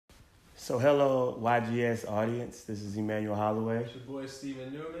So hello, YGS audience. This is Emmanuel Holloway. It's your boy,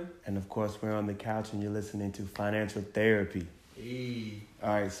 Stephen Newman. And of course, we're on the couch and you're listening to Financial Therapy. Hey. All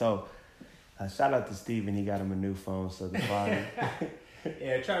right, so shout out to Stephen. He got him a new phone, so the quality.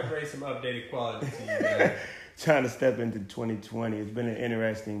 Yeah, try to bring some updated quality to you guys. Trying to step into 2020. It's been an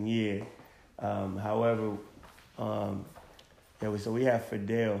interesting year. However, so we have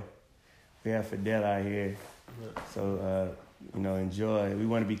Fidel. We have Fidel out here. So, enjoy. We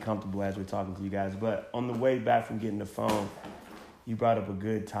want to be comfortable as we're talking to you guys. But on the way back from getting the phone, you brought up a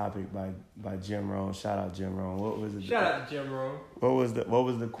good topic by Jim Rohn. Shout out Jim Rohn. What was it? Shout out to Jim Rohn. What was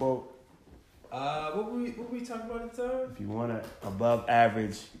the quote? What we talking about at the time? If you want an above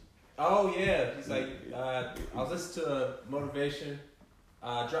average. Oh yeah, he's like I was listening to a motivation.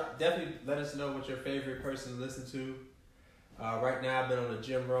 Definitely let us know what your favorite person to listen to. Right now I've been on a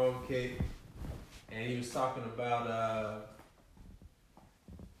Jim Rohn kick, and he was talking about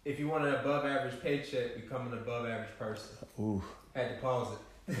if you want an above average paycheck, become an above average person. Ooh. Had to pause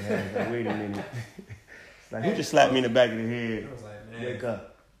it. Yeah, like, wait a minute. It's like, he just slapped me in the back of the head. I was like, man. Wake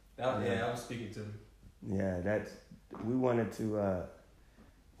up. I was speaking to him. Yeah, we wanted to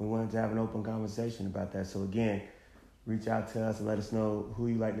have an open conversation about that. So again, reach out to us and let us know who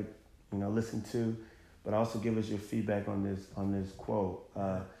you like to listen to, but also give us your feedback on this quote.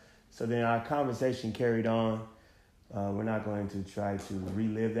 So then our conversation carried on. We're not going to try to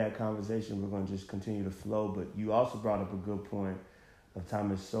relive that conversation. We're going to just continue to flow. But you also brought up a good point of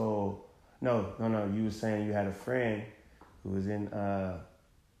Thomas Sowell. No. You were saying you had a friend who was he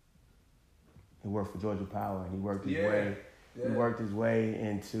worked for Georgia Power, and he worked his way. Yeah. He worked his way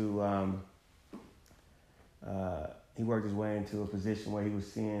into a position where he was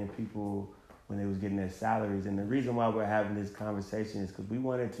seeing people when they was getting their salaries. And the reason why we're having this conversation is because we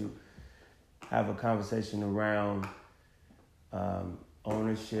wanted to have a conversation around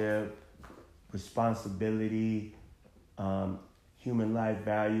ownership, responsibility, human life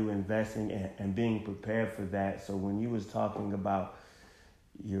value, investing, and being prepared for that. So when you was talking about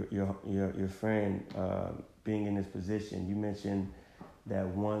your friend being in this position, you mentioned that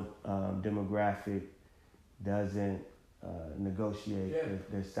one demographic doesn't negotiate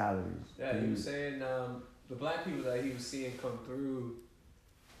their salaries. Yeah, he was saying the black people that he was seeing come through,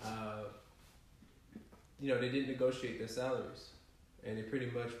 they didn't negotiate their salaries, and they pretty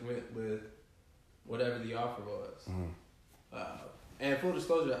much went with whatever the offer was. Mm-hmm. And full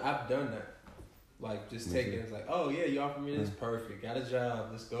disclosure, I've done that. Like, just taking it's like, oh yeah, you offered me this, perfect, got a job,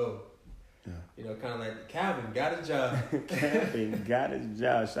 let's go. Yeah. Kind of like Calvin got a job. Calvin got his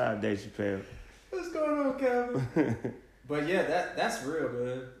job. Shout out Dave Chappelle. What's going on, Calvin? But yeah, that's real,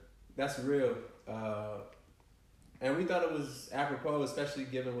 man. That's real. And we thought it was apropos, especially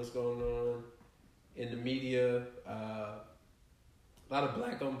given what's going on in the media. A lot of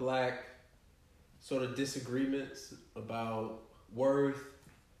black on black sort of disagreements about worth,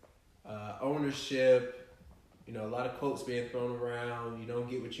 ownership. A lot of quotes being thrown around. You don't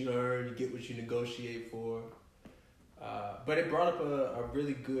get what you earn, you get what you negotiate for. But it brought up a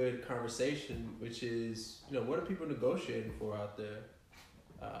really good conversation, which is, what are people negotiating for out there?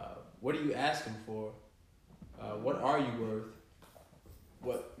 What are you asking for? What are you worth?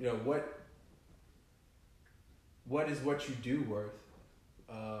 What is what you do worth?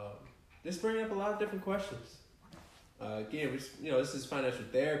 This brings up a lot of different questions. Again, this is financial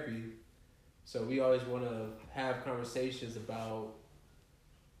therapy, so we always want to have conversations about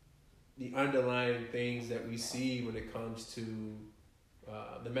the underlying things that we see when it comes to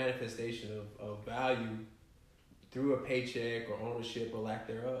the manifestation of value through a paycheck or ownership or lack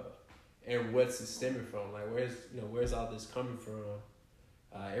thereof, and what's it stemming from. Like, where's all this coming from?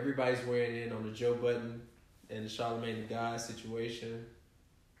 Everybody's weighing in on the Joe Budden and the Charlamagne the God situation,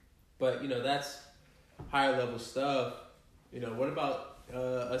 but that's higher level stuff. What about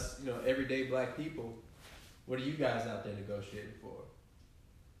us? Everyday black people. What are you guys out there negotiating for?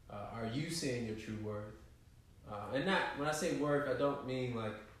 Are you seeing your true worth? And not, when I say worth, I don't mean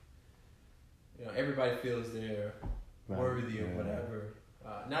like, everybody feels they're worthy or whatever.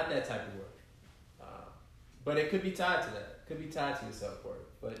 Not that type of worth. But it could be tied to that. It could be tied to your self-worth.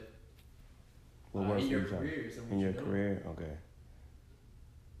 But in your careers. In your career? Okay.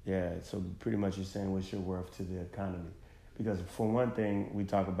 Yeah, so pretty much you're saying what's your worth to the economy. Because for one thing, we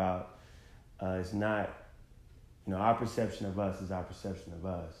talk about, it's not, our perception of us is our perception of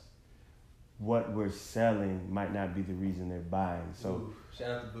us. What we're selling might not be the reason they're buying. So, ooh, shout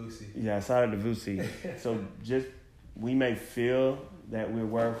out to Boosie. Yeah, shout out to Boosie. So we may feel that we're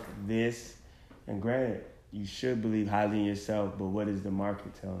worth this, and granted, you should believe highly in yourself, but what is the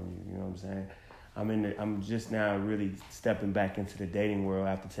market telling you? You know what I'm saying? I'm just now really stepping back into the dating world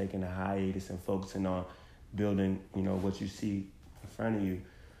after taking a hiatus and focusing on building, what you see in front of you.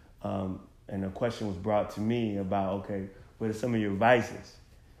 And a question was brought to me about, okay, what are some of your vices?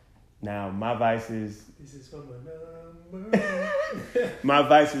 Now, my vices... This is for my number. My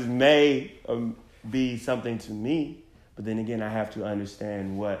vices may be something to me, but then again, I have to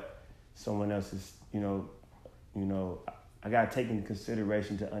understand what someone else is, I got to take into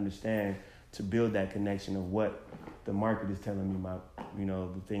consideration to understand, to build that connection of what the market is telling me,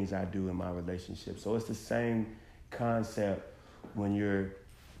 the things I do in my relationship. So it's the same concept when you're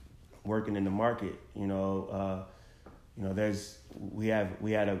working in the market. We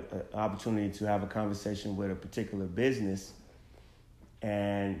had an opportunity to have a conversation with a particular business,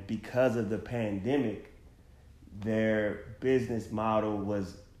 and because of the pandemic, their business model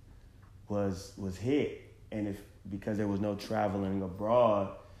was hit, and because there was no traveling abroad.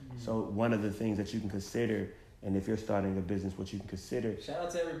 Mm-hmm. So one of the things that you can consider, and if you're starting a business, what you can consider. Shout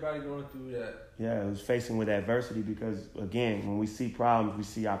out to everybody going through that. Yeah, it was facing with adversity, because again, when we see problems, we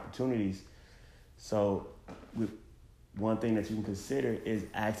see opportunities. So one thing that you can consider is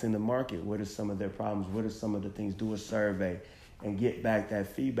asking the market, what are some of their problems? What are some of the things? Do a survey and get back that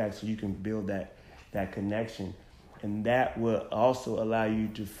feedback so you can build that connection. And that will also allow you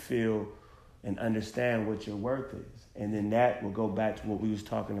to feel and understand what your worth is. And then that will go back to what we was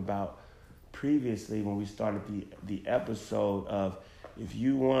talking about previously when we started the episode of, if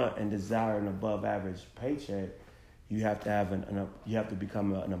you want and desire an above average paycheck, you have to you have to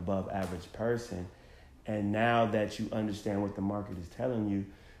become an above average person. And now that you understand what the market is telling you,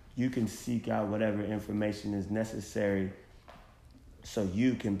 you can seek out whatever information is necessary so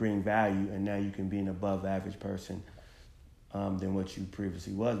you can bring value, and now you can be an above average person than what you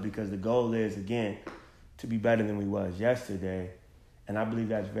previously was. Because the goal is, again, to be better than we was yesterday. And I believe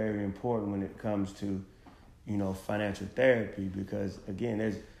that's very important when it comes to, financial therapy, because again,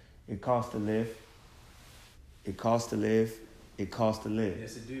 it costs to live. It costs to live. It costs to live.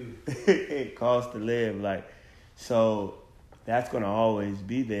 Yes, it do. It costs to live. So that's going to always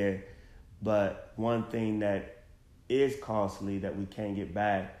be there. But one thing that is costly that we can't get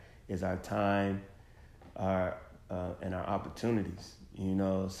back is our time, and our opportunities.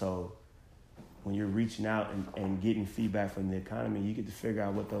 So when you're reaching out and getting feedback from the economy, you get to figure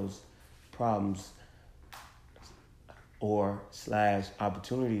out what those problems or /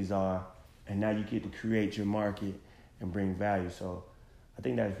 opportunities are, and now you get to create your market and bring value. So I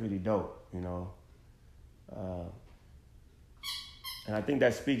think that's really dope, And I think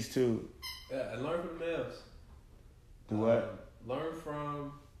that speaks to... Yeah, and learn from them else. Do what? Learn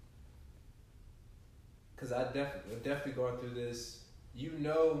from... Because I definitely going through this.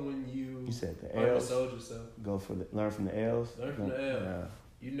 When you said the undersold L's. yourself. Learn from the L's. Learn from the L.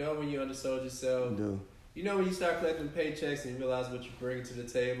 Yeah. When you undersold yourself. Do. When you start collecting paychecks and you realize what you're bringing to the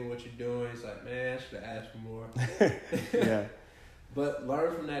table, what you're doing, it's like, man, I should have asked for more. Yeah. But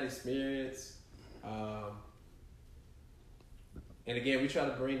learn from that experience. And again, we try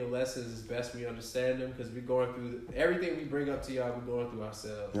to bring the lessons as best we understand them, because we're going through everything we bring up to y'all. We're going through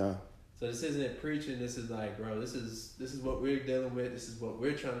ourselves. Yeah. So this isn't preaching. This is like, bro, this is what we're dealing with. This is what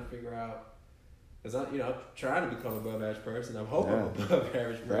we're trying to figure out. Because I'm trying to become an above average person. I'm hoping I'm an above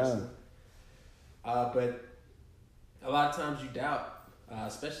average person. Yeah. But a lot of times you doubt,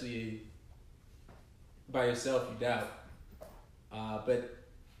 especially by yourself. You doubt. But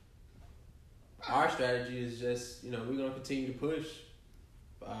our strategy is just, we're going to continue to push.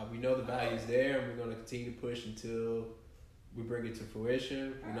 We know the value is there, and we're going to continue to push until we bring it to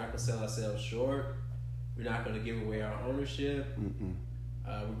fruition. We're not going to sell ourselves short. We're not going to give away our ownership.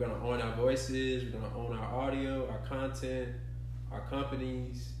 We're going to own our voices. We're going to own our audio, our content, our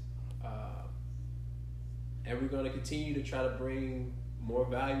companies. And we're going to continue to try to bring more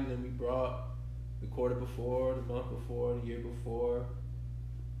value than we brought the quarter before, the month before, the year before.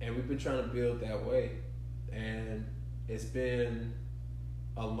 And we've been trying to build that way. And it's been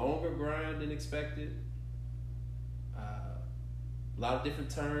a longer grind than expected. A lot of different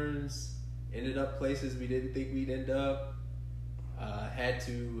turns, ended up places we didn't think we'd end up, had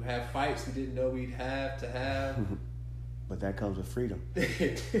to have fights we didn't know we'd have to have. But that comes with freedom.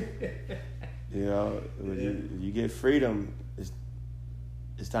 When you get freedom,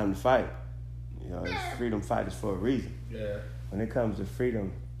 it's time to fight. It's freedom fighters for a reason. Yeah. When it comes to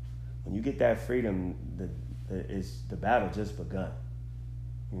freedom, when you get that freedom, the battle just begun.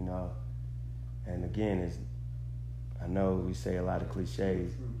 And again, I know we say a lot of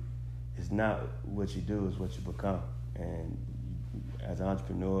cliches. It's not what you do, it's what you become. And as an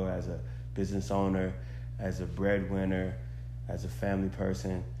entrepreneur, as a business owner, as a breadwinner, as a family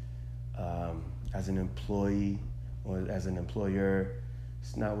person, as an employee or as an employer.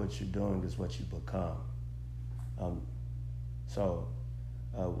 It's not what you're doing, it's what you become.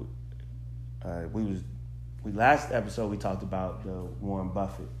 Last episode we talked about the Warren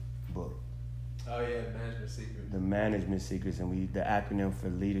Buffett book. Oh yeah, Management Secrets. The Management Secrets, and the acronym for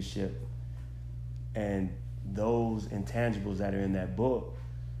leadership, and those intangibles that are in that book.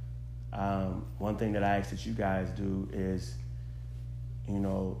 One thing that I ask that you guys do is,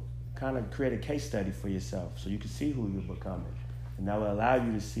 kind of create a case study for yourself so you can see who you're becoming, and that will allow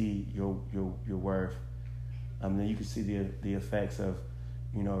you to see your worth. Then you can see the effects of,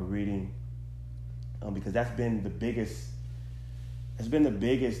 reading, because that's been the biggest. It's been the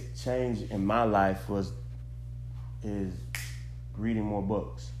biggest change in my life is reading more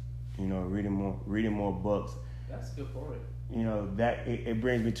books. Reading more books. That's a good point. That it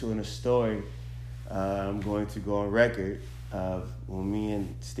brings me to a story. I'm going to go on record of when me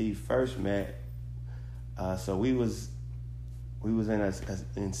and Steve first met. So we was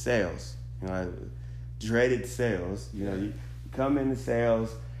in sales. Dreaded sales. You come into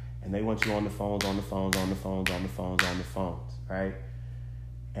sales and they want you on the phones, right?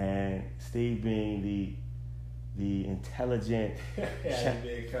 And Steve being the intelligent,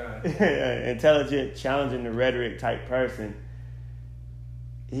 intelligent, challenging the rhetoric type person,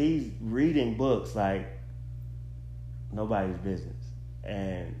 he's reading books like nobody's business.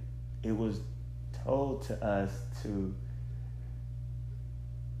 And it was told to us to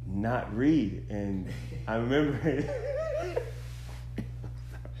not read. And I remember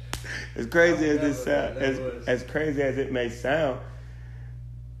as crazy as this sound, as crazy as it may sound,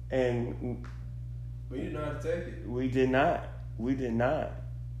 and we didn't know how to take it. We did not, and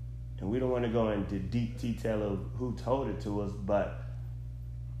we don't want to go into deep detail of who told it to us, but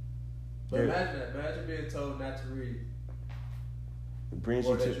imagine that. Imagine being told not to read, it brings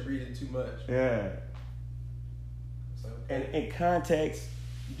or you that you're reading too much. Yeah. So, and in context,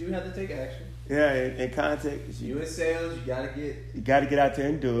 you do have to take action. Yeah, in context, you in sales, you gotta get out there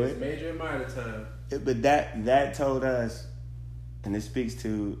and do it. It's major and minor time. But that told us, and it speaks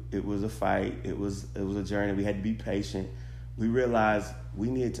to, it was a fight. It was a journey. We had to be patient. We realized we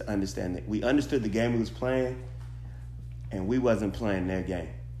needed to understand that. We understood the game we was playing, and we wasn't playing their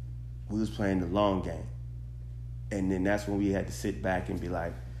game. We was playing the long game. And then that's when we had to sit back and be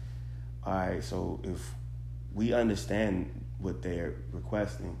like, all right, so if we understand what they're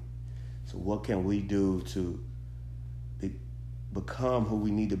requesting, so what can we do to become who we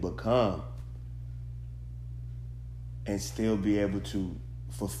need to become and still be able to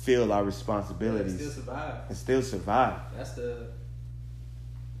fulfill our responsibilities, and still survive. That's the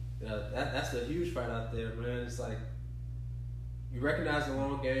huge fight out there, man. It's like you recognize the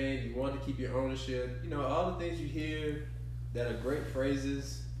long game. You want to keep your ownership. All the things you hear that are great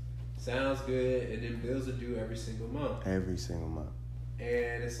phrases, sounds good, and then bills are due every single month.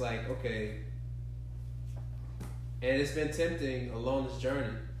 And it's like, okay. And it's been tempting along this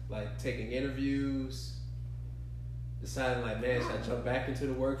journey, like taking interviews, deciding like, man, should I jump back into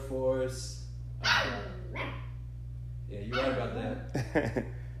the workforce? Yeah, you're right about that.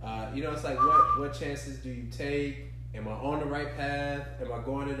 It's like, what chances do you take? Am I on the right path? Am I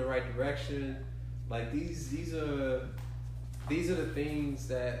going in the right direction? Like these are the things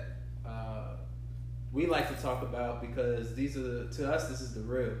that we like to talk about, because to us this is the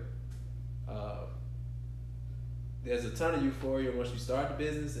real. There's a ton of euphoria once you start the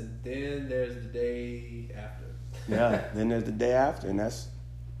business, and then there's the day after. Yeah, then there's the day after, and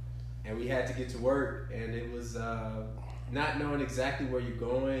we had to get to work, and it was not knowing exactly where you're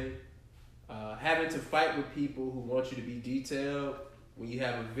going, having to fight with people who want you to be detailed when you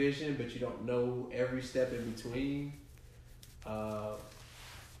have a vision, but you don't know every step in between.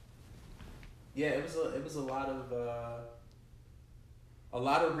 It was a lot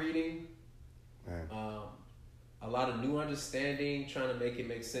of reading, a lot of new understanding, trying to make it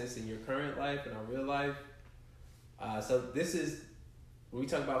make sense in your current life and our real life. So this is, when we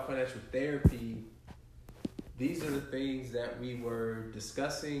talk about financial therapy, these are the things that we were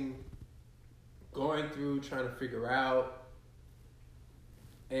discussing, going through, trying to figure out.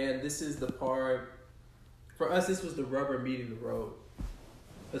 And this is the part, for us, this was the rubber meeting the road.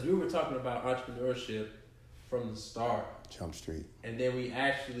 Because we were talking about entrepreneurship from the start. Jump Street. And then we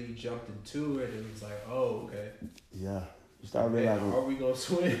actually jumped into it, and it was like, oh, okay. Yeah. You start realizing. Are we going to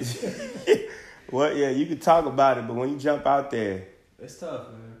switch? Well, yeah, you can talk about it, but when you jump out there, it's tough,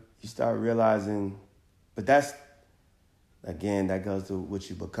 man. You start realizing, but that's, again, that goes to what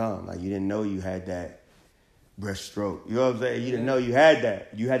you become. Like, you didn't know you had that breaststroke. You know what I'm saying? You didn't know you had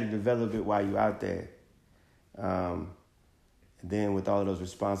that. You had to develop it while you out there. And then with all those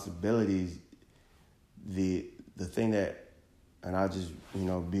responsibilities, the thing that, and I'll just, be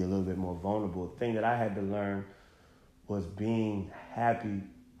a little bit more vulnerable. The thing that I had to learn was being happy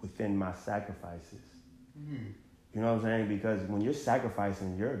within my sacrifices. Mm. You know what I'm saying? Because when you're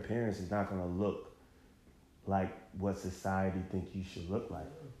sacrificing, your appearance is not going to look like what society thinks you should look like.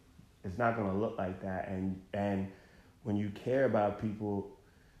 It's not going to look like that. And when you care about people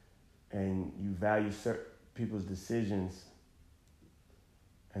and you value certain people's decisions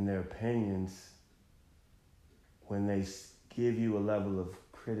and their opinions, when they give you a level of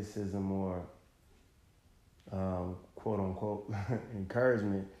criticism or quote unquote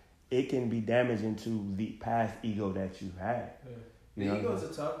encouragement, it can be damaging to the past ego that you had. Yeah. The ego's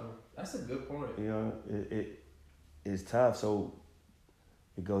a tough one. That's a good point. It's tough. So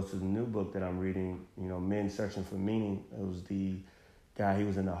it goes to the new book that I'm reading, Men Searching for Meaning. It was the guy, he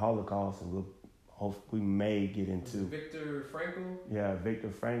was in the Holocaust, and we may get into... Viktor Frankl? Yeah, Viktor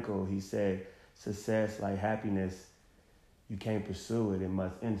Frankl. He said, success, like happiness, you can't pursue it, it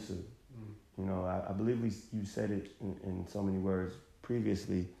must ensue. I believe you said it in so many words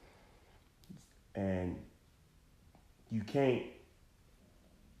previously, and you can't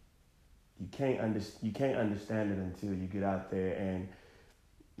understand it until you get out there. And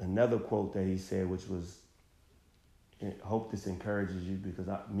another quote that he said, which was, I hope this encourages you, because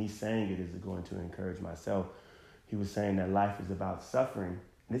me saying it is going to encourage myself. He was saying that life is about suffering,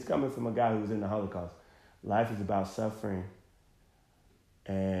 and it's coming from a guy who was in the Holocaust. Life is about suffering,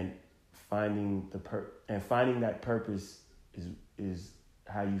 and finding that purpose is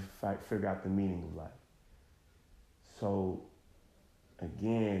how you figure out the meaning of life. So,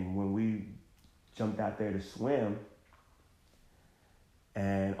 again, when we jumped out there to swim,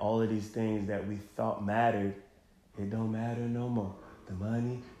 and all of these things that we thought mattered, it don't matter no more. The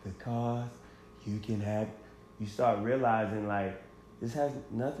money, the cars, you start realizing, like, this has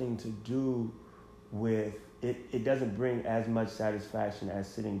nothing to do with, it doesn't bring as much satisfaction as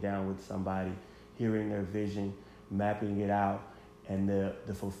sitting down with somebody, hearing their vision, mapping it out, and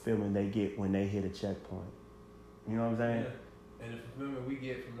the fulfillment they get when they hit a checkpoint. You know what I'm saying? Yeah. And the fulfillment we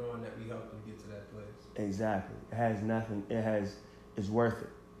get from knowing that we helped them get to that place. Exactly. It has nothing, it's worth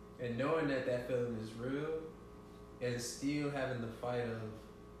it. And knowing that feeling is real, and still having the fight of,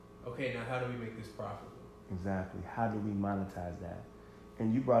 okay, now how do we make this profitable? Exactly. How do we monetize that?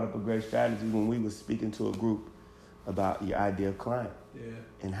 And you brought up a great strategy when we were speaking to a group about your ideal client. Yeah.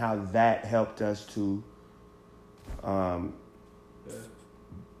 And how that helped us to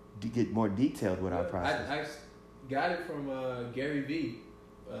get more detailed with our process. I got it from Gary Vee.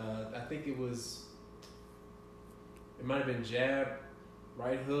 I think it might have been Jab,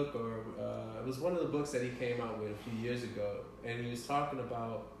 Right Hook, or it was one of the books that he came out with a few years ago. And he was talking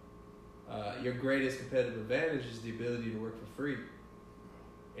about your greatest competitive advantage is the ability to work for free.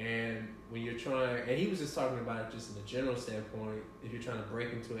 And when you're trying, and he was just talking about it just in a general standpoint, if you're trying to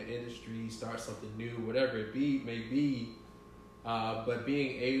break into an industry, start something new, whatever it may be, but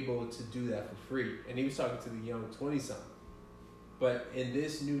being able to do that for free. And he was talking to the young 20-something. But in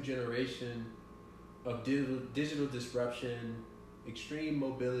this new generation of digital disruption, extreme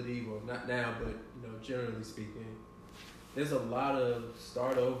mobility, well, not now, but generally speaking, there's a lot of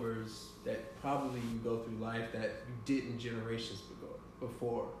start-overs that probably you go through life that you didn't generations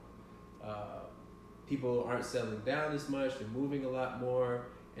before. People aren't settling down as much, they're moving a lot more,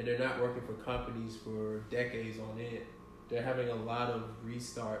 and they're not working for companies for decades on end. They're having a lot of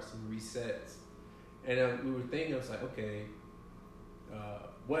restarts and resets. And we were thinking, I was like, okay,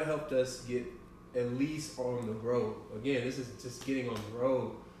 what helped us get at least on the road? Again, this is just getting on the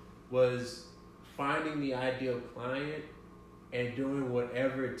road, was finding the ideal client and doing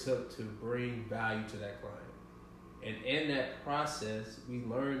whatever it took to bring value to that client. And in that process, we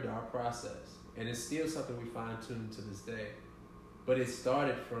learned our process. And it's still something we fine-tune to this day. But it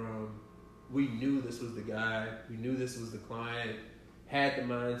started from, we knew this was the guy, we knew this was the client, had the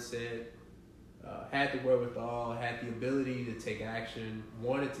mindset, had the wherewithal, had the ability to take action,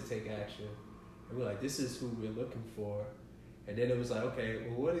 wanted to take action. And we're like, this is who we're looking for. And then it was like, okay,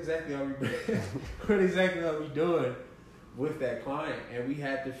 well, what exactly are we doing with that client? And we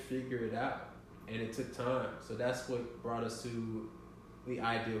had to figure it out. And it took time. So that's what brought us to the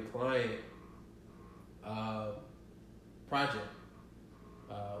ideal client project,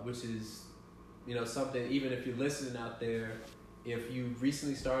 which is, something, even if you're listening out there, if you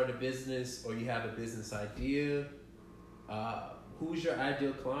recently started a business or you have a business idea, who's your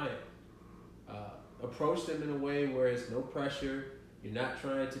ideal client? Approach them in a way where it's no pressure. You're not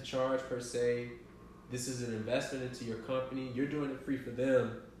trying to charge per se. This is an investment into your company. You're doing it free for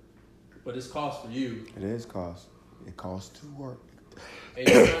them, but it's cost for you. It is cost. It costs to work. And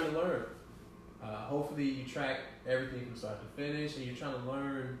you're trying to learn. Hopefully you track everything from start to finish, and you're trying to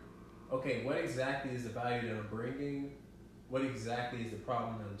learn, okay, what exactly is the value that I'm bringing? What exactly is the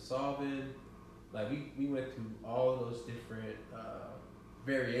problem that I'm solving? Like we went through all those different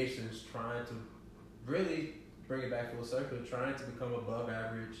variations, trying to really bring it back full circle, trying to become above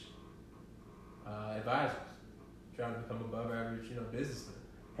average advisors, trying to become above average, businessmen.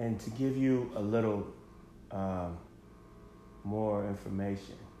 And to give you a little more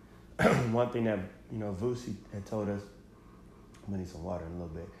information, one thing that Vusi had told us. I'm gonna need some water in a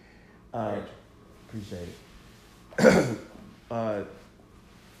little bit. Appreciate it.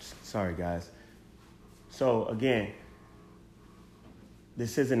 Sorry, guys. So again,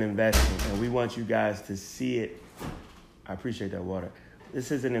 this is an investment, and we want you guys to see it. I appreciate that water.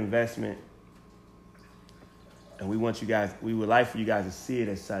 This is an investment, and we would like for you guys to see it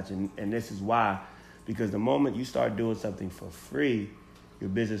as such, and this is why, because the moment you start doing something for free, your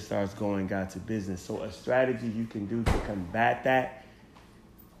business starts going out to business. So a strategy you can do to combat that,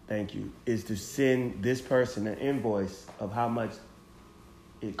 thank you, is to send this person an invoice of how much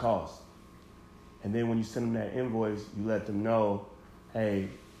it costs. And then when you send them that invoice, you let them know, hey,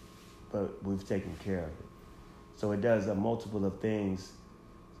 but we've taken care of it. So it does a multiple of things,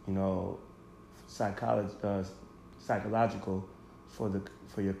 psychological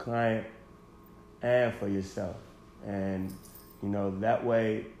for your client and for yourself. And that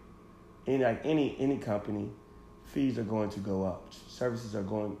way, any company, fees are going to go up. Services are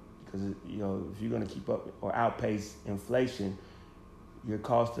going, because if you're going to keep up or outpace inflation, your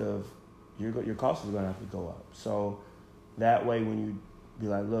cost is going to have to go up. So that way, when you be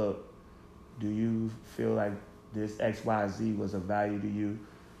like, look, do you feel like this XYZ was of value to you?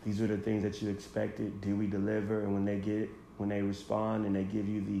 These are the things that you expected. Did we deliver? And when they respond and they give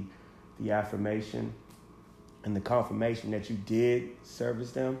you the affirmation and the confirmation that you did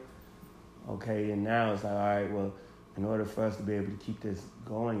service them, okay, and now it's like, all right, well, in order for us to be able to keep this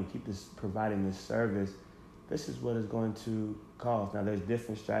going and keep this providing this service, this is what it's going to cost. Now, there's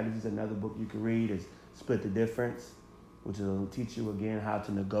different strategies. Another book you can read is Split the Difference, which will teach you again how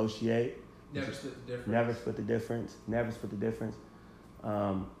to negotiate. Never split the difference. Never split the difference. Never split the difference.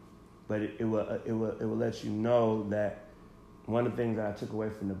 But it will let you know that one of the things that I took away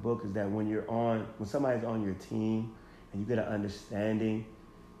from the book is that when somebody's on your team and you get an understanding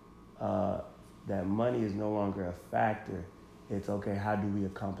that money is no longer a factor, it's okay, how do we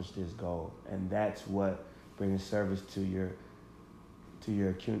accomplish this goal? And that's what bringing service to your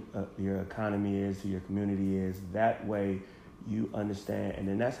economy is, to your community is. That way you understand, and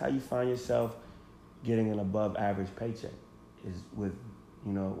then that's how you find yourself getting an above average paycheck, is with,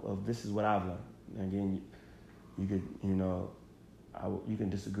 this is what I've learned. Again, you could, you can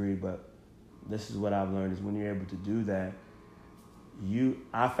disagree, but this is what I've learned, is when you're able to do that,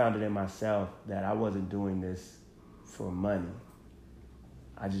 I found it in myself that I wasn't doing this for money.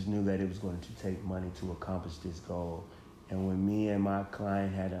 I just knew that it was going to take money to accomplish this goal. And when me and my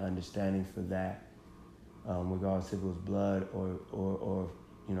client had an understanding for that, regardless if it was blood or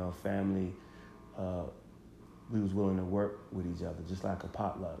family, we was willing to work with each other, just like a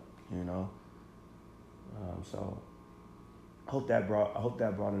potluck, So I hope that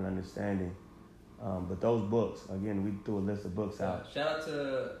brought an understanding. But those books, again, we threw a list of books out. Shout out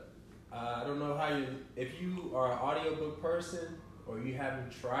to, I don't know if you are an audiobook person or you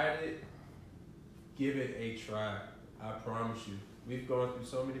haven't tried it, give it a try. I promise you. We've gone through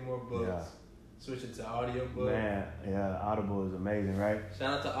so many more books. Yeah. Switching to audiobook. Man, yeah, Audible is amazing, right?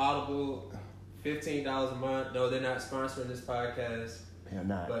 Shout out to Audible. $15 a month. No, they're not sponsoring this podcast. They're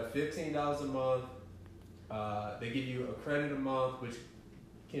not. But $15 a month. They give you a credit a month, which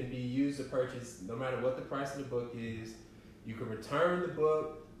can be used to purchase no matter what the price of the book is. You can return the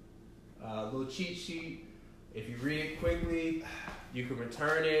book, a little cheat sheet. If you read it quickly, you can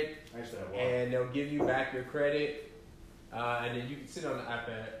return it, and they'll give you back your credit. And then you can sit on the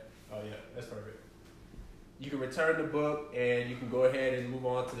iPad. Oh yeah, that's perfect. You can return the book, and you can go ahead and move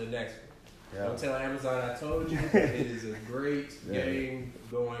on to the next one. Yeah. Don't tell Amazon I told you. It is a great game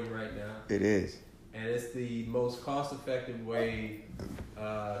going right now. It is. And it's the most cost-effective way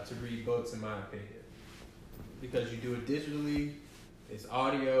to read books, in my opinion. Because you do it digitally, it's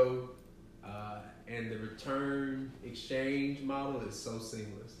audio, and the return exchange model is so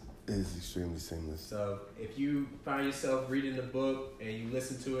seamless. It is extremely seamless. So if you find yourself reading the book and you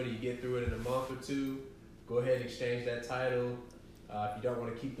listen to it and you get through it in a month or two, go ahead and exchange that title. If you don't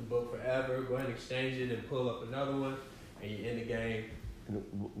want to keep the book forever, go ahead and exchange it and pull up another one, and you're in the game.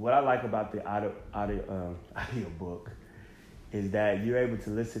 What I like about the audio book is that you're able to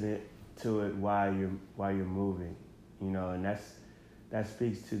listen to it while you're moving, and that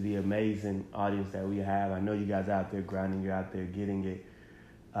speaks to the amazing audience that we have. I know you guys out there grinding, you're out there getting it.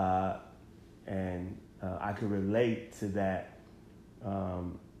 And I could relate to that.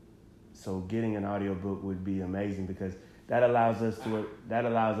 So getting an audiobook would be amazing because that allows us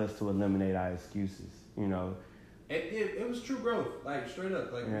to eliminate our excuses, you know. It was true growth, like straight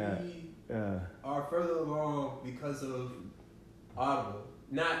up. Like we are further along because of Audible,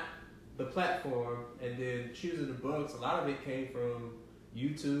 not the platform, and then choosing the books. A lot of it came from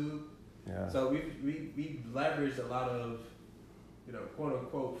YouTube. Yeah. So we leveraged a lot of, you know, quote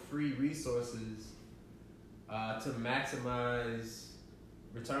unquote free resources to maximize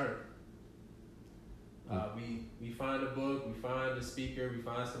return. We find a book, we find a speaker, we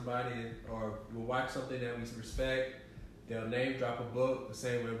find somebody, or we'll watch something that we respect. They'll name drop a book the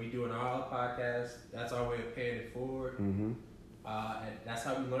same way we do in our podcast. That's our way of paying it forward. Mm-hmm. And that's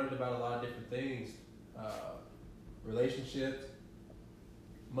how we learned about a lot of different things. Relationships,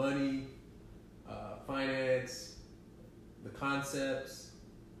 money, finance, the concepts,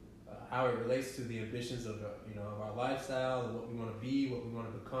 how it relates to the ambitions of of our lifestyle and what we want to be, what we want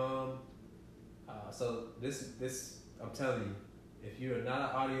to become. So this I'm telling you, if you are not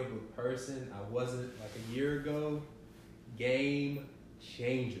an audiobook person, I wasn't like a year ago. Game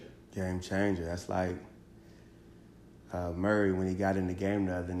changer. Game changer. That's like Murray when he got in the game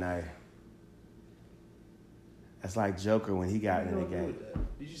the other night. That's like Joker when he got in the game.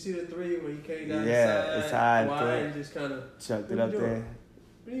 Did you see the three when he came down it's high. Wide, just kind of chucked it up there.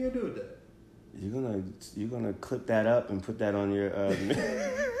 What are you gonna do with that? You're gonna clip that up and put that on your.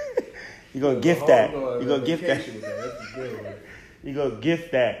 You're gonna gift that. You're gonna gift that. That's a good one. You're gonna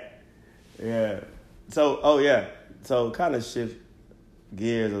gift that. Yeah. So kind of shift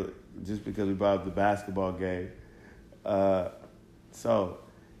gears just because we brought up the basketball game. So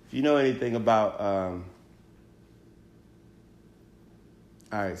if you know anything about, all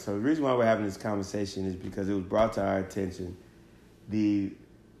right. So the reason why we're having this conversation is because it was brought to our attention the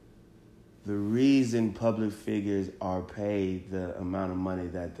reason public figures are paid the amount of money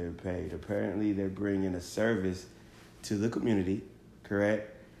that they're paid. Apparently, they're bringing a service to the community,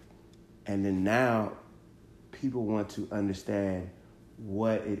 correct? And then now people want to understand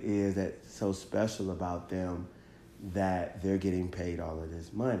what it is that's so special about them that they're getting paid all of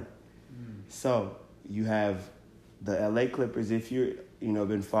this money. So you have the LA Clippers. If you're,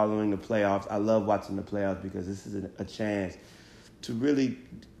 been following the playoffs, I love watching the playoffs because this is a chance to really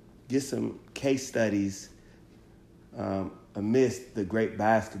get some case studies amidst the great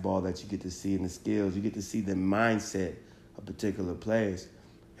basketball that you get to see and the skills. You get to see the mindset of particular players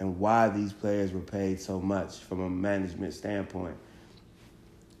and why these players were paid so much from a management standpoint.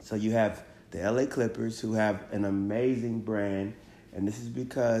 So you have the LA Clippers, who have an amazing brand, and this is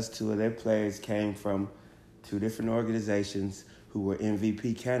because two of their players came from two different organizations who were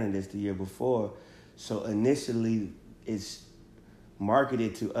MVP candidates the year before. So initially, it's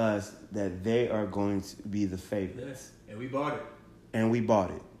marketed to us that they are going to be the favorites. Yes, and we bought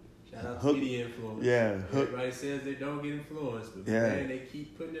it. Shout out to media influence. Yeah. Everybody says they don't get influenced, but man, they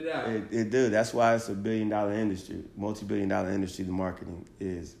keep putting it out. It do. That's why it's a billion-dollar industry, multi-billion-dollar industry, the marketing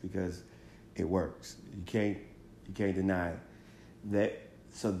is, because it works. You can't deny it.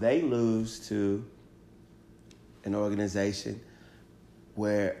 So they lose to an organization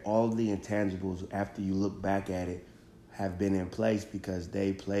where all the intangibles, after you look back at it, have been in place because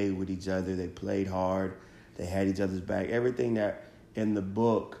they played with each other, they played hard, they had each other's back. Everything that in the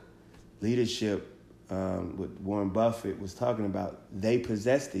book, Leadership, with Warren Buffett was talking about, they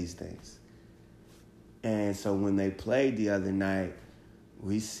possess these things. And so when they played the other night,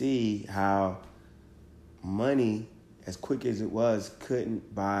 we see how money, as quick as it was,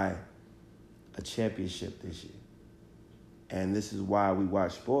 couldn't buy a championship this year. And this is why we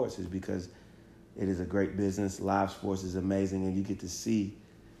watch sports, is because it is a great business. Live sports is amazing, and you get to see,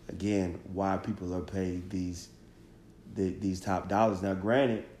 again, why people are paid these top dollars. Now,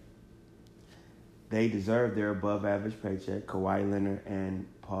 granted, they deserve their above-average paycheck. Kawhi Leonard and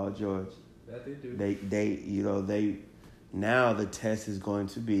Paul George. That they do. They now the test is going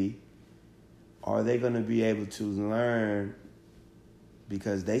to be, are they going to be able to learn,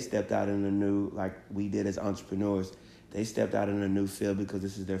 because they stepped out in a new, like we did as entrepreneurs, they stepped out in a new field because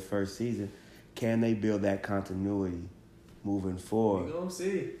this is their first season. Can they build that continuity moving forward? We're going to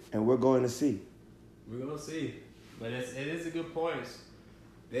see. And we're going to see. We're going to see. But it is a good point.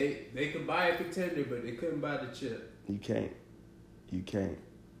 They could buy a contender, but they couldn't buy the chip. You can't.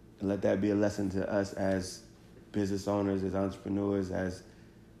 And let that be a lesson to us as business owners, as entrepreneurs,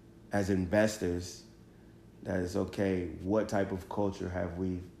 as investors, that it's okay, what type of culture have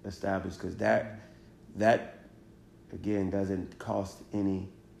we established? Because that again, doesn't cost any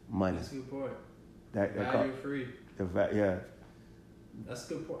money. That's a good point. That Value free. Yeah. That's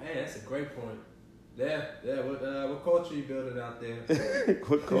a good point. Hey, that's a great point. Yeah. What culture you building out there?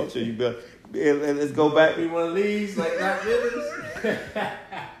 What culture you build? Let's go back. Be one of these, like Doc Rivers.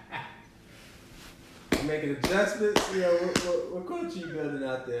 Making adjustments. You know, what culture you building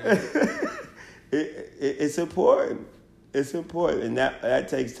out there? It's important. It's important, and that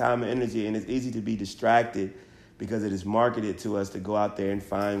takes time and energy, and it's easy to be distracted because it is marketed to us to go out there and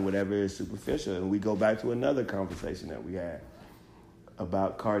find whatever is superficial. And we go back to another conversation that we had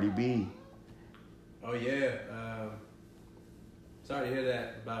about Cardi B. Oh yeah. Sorry to hear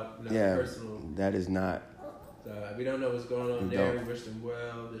that about personal. That is not. We don't know what's going on there. We wish them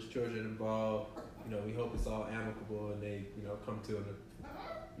well. There's children involved. You know, we hope it's all amicable and they, you know, come to it.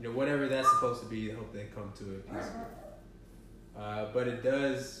 You know, whatever that's supposed to be, I hope they come to it peacefully. But it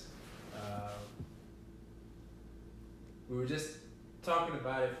does. We were just talking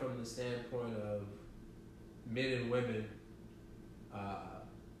about it from the standpoint of men and women,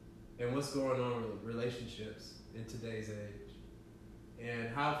 and what's going on with relationships in today's age, and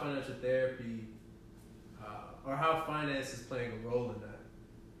how financial therapy or how finance is playing a role in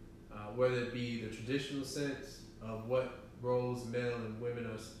that, whether it be the traditional sense of what roles male and women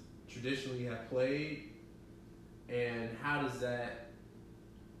are traditionally have played, and how does that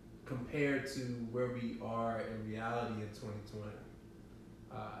compare to where we are in reality in 2020,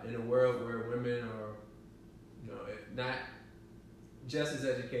 in a world where women are, you know, not just as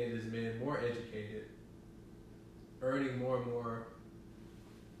educated as men, more educated, earning more and more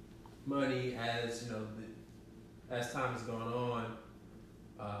money as, you know, as time has gone on,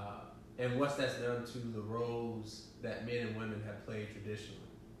 and what that's done to the roles that men and women have played traditionally.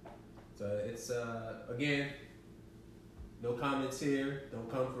 So it's again, no comments here. Don't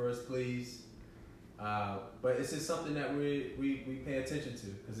come for us, please. But it's just something that we pay attention to,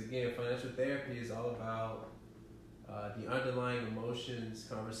 because again, financial therapy is all about the underlying emotions,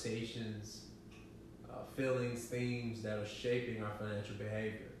 conversations, feelings, themes that are shaping our financial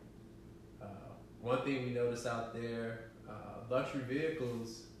behavior. One thing we notice out there, luxury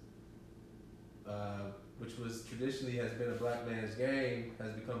vehicles, which was traditionally has been a black man's game,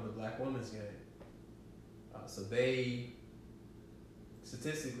 has become the black woman's game. So they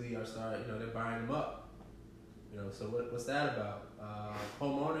statistically are starting, you know, they're buying them up. You know, so what's that about?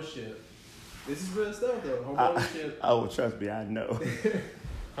 Home ownership. This is real stuff though. Home ownership. Oh, trust me, I know.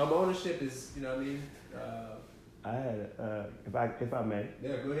 Home ownership is, you know what I mean? I had, if I may.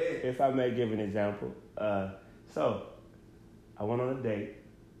 Yeah, go ahead. If I may give an example. So, I went on a date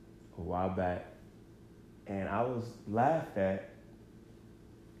a while back, and I was laughed at.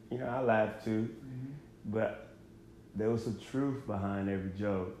 You know, I laughed too, but there was some truth behind every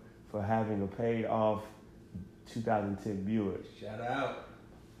joke for having a paid off 2010 Buick. Shout out.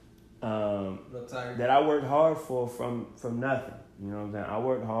 That I worked hard for from nothing. You know what I'm saying? I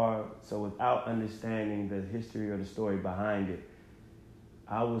worked hard, so without understanding the history or the story behind it,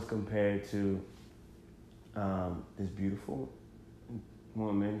 I was compared to this beautiful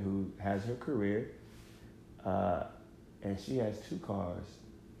woman who has her career, and she has 2 cars,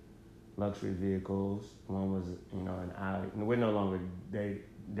 luxury vehicles. One was, you know, an Audi. We're no longer dating.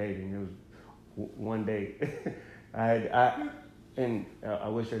 It was one date. I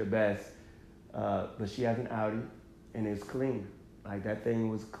wish her the best, but she has an Audi, and it's clean. Like, that thing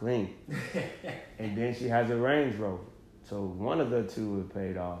was clean. And then she has a Range Rover. So one of the 2 were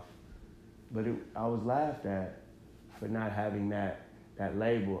paid off. But I was laughed at for not having that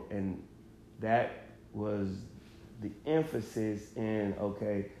label. And that was the emphasis in,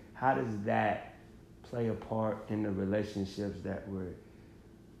 okay, how does that play a part in the relationships that we're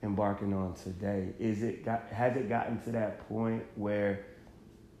embarking on today? Has it gotten to that point where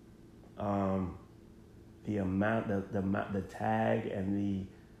the amount, the tag and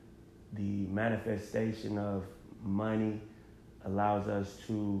the manifestation of money allows us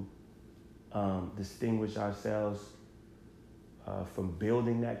to distinguish ourselves from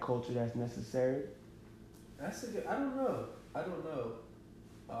building that culture that's necessary? That's a good. I don't know.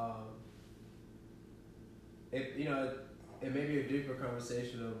 It may be a deeper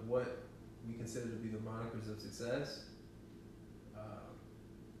conversation of what we consider to be the monikers of success.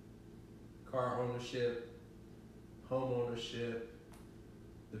 Car ownership, home ownership,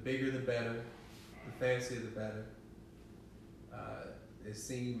 the bigger the better, the fancier the better. It's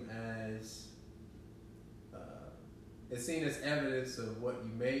seen as evidence of what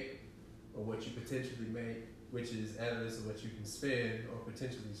you make or what you potentially make, which is evidence of what you can spend or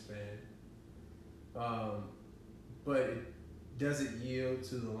potentially spend. But it doesn't yield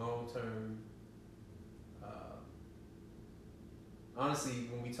to the long-term honestly,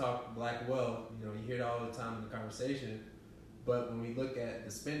 when we talk black wealth, you hear it all the time in the conversation. But when we look at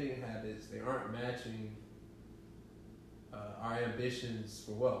the spending habits, they aren't matching our ambitions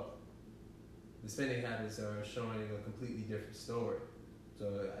for wealth. The spending habits are showing a completely different story.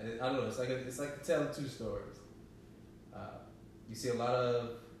 So I don't know. It's like telling two stories. You see a lot of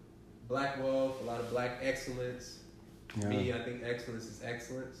black wealth, a lot of black excellence. To me, I think excellence is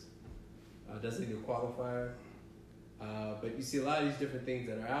excellence. Doesn't need a qualifier. But you see a lot of these different things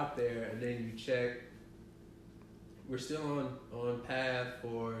that are out there, and then you check. We're still on path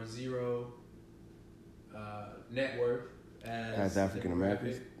for zero net worth as African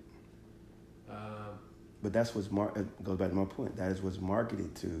Americans. But that's what's it goes back to my point. That is what's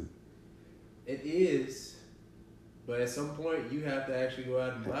marketed to. It is, but at some point you have to actually go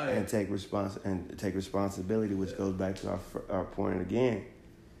out and buy it and take responsibility, which goes back to our point again.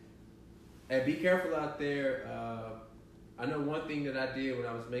 And be careful out there. I know one thing that I did when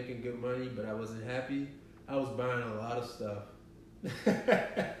I was making good money, but I wasn't happy. I was buying a lot of stuff.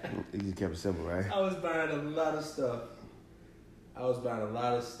 You kept it simple, right? I was buying a lot of stuff.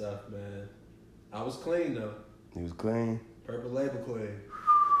 Man. I was clean though. He was clean. Purple label clean.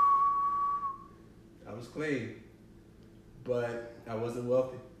 I was clean, but I wasn't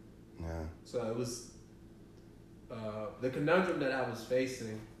wealthy. Yeah. So it was the conundrum that I was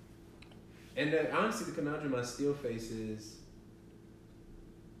facing, and honestly, the conundrum I still face is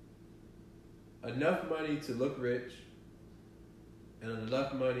enough money to look rich and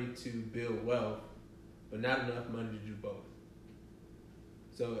enough money to build wealth, but not enough money to do both.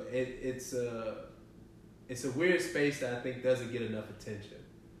 So it's a weird space that I think doesn't get enough attention,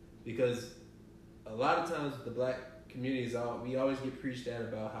 because a lot of times the black communities, we always get preached at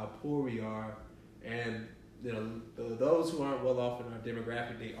about how poor we are, and those who aren't well off in our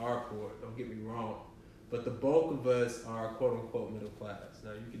demographic, they are poor. Don't get me wrong, but the bulk of us are quote unquote middle class.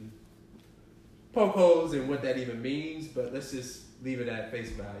 Now you can poke holes in what that even means, but let's just leave it at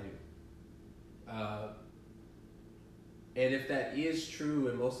face value. And if that is true,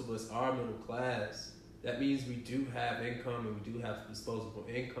 and most of us are middle class, that means we do have income and we do have disposable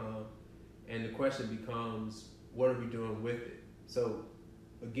income. And the question becomes, what are we doing with it? So,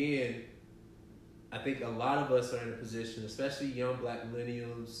 again, I think a lot of us are in a position, especially young black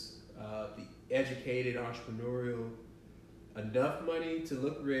millennials, the educated, entrepreneurial, enough money to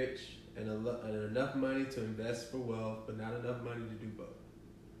look rich and enough money to invest for wealth, but not enough money to do both.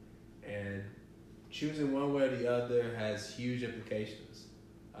 And choosing one way or the other has huge implications.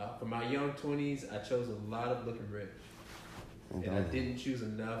 For my young 20s, I chose a lot of looking rich. And I didn't choose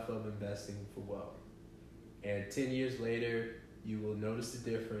enough of investing for wealth. And 10 years later, you will notice the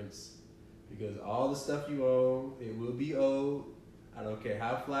difference, because all the stuff you own, it will be old. I don't care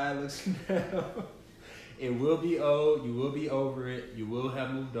how fly it looks now. It will be old. You will be over it. You will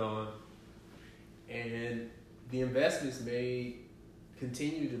have moved on. And the investments may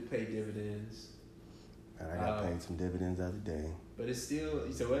continue to pay dividends. I got paid some dividends the other day. But it's still,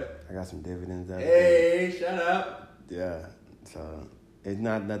 you said what? I got some dividends the other day. Hey, shut up. Yeah, so it's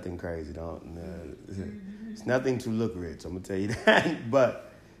not nothing crazy. It's nothing to look rich. I'm gonna tell you that.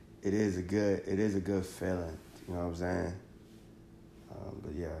 But it is a good feeling. You know what I'm saying?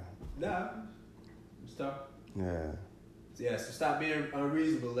 But yeah. Nah, stop. Yeah. So stop being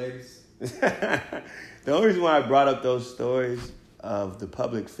unreasonable, ladies. The only reason why I brought up those stories of the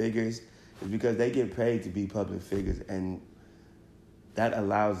public figures is because they get paid to be public figures, and that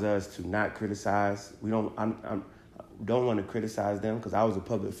allows us to not criticize. We don't want to criticize them, because I was a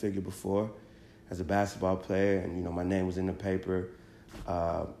public figure before as a basketball player, and my name was in the paper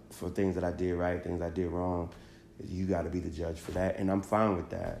for things that I did right, things I did wrong. You got to be the judge for that, and I'm fine with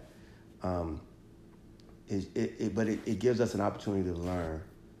that. But it gives us an opportunity to learn,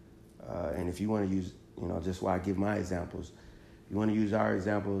 and if you want to use, just why I give my examples, you want to use our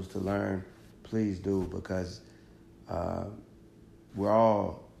examples to learn, please do, because we're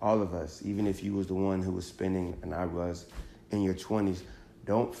all of us, even if you was the one who was spending and I was in your 20s,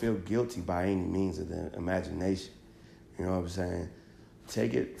 don't feel guilty by any means of the imagination. You know what I'm saying?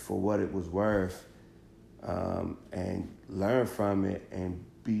 Take it for what it was worth, and learn from it, and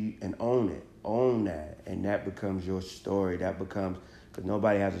own it. Own that, and that becomes your story. That becomes, because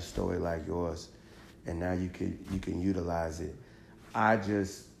nobody has a story like yours, and now you can utilize it. I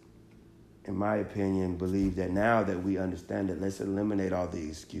just, in my opinion, believe that now that we understand it, let's eliminate all the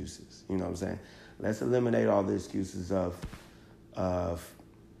excuses. You know what I'm saying? Let's eliminate all the excuses of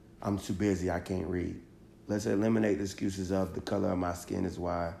I'm too busy, I can't read. Let's eliminate the excuses of the color of my skin is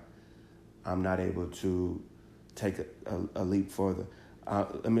why I'm not able to take a leap further.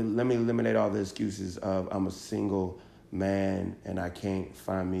 Let me eliminate all the excuses of I'm a single man and I can't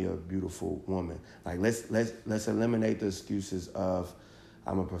find me a beautiful woman. Like let's eliminate the excuses of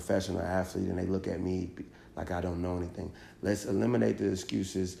I'm a professional athlete and they look at me like I don't know anything. Let's eliminate the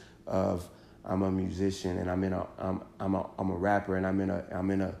excuses of I'm a musician and I'm a rapper and I'm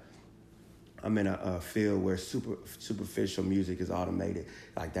in a field where superficial music is automated.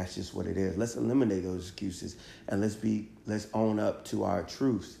 Like that's just what it is. Let's eliminate those excuses and let's own up to our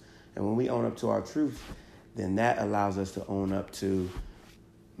truths. And when we own up to our truths, then that allows us to own up to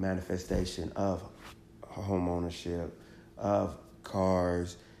manifestation of home ownership, of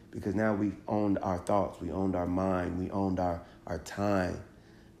cars, because now we've owned our thoughts, we owned our mind, we owned our time.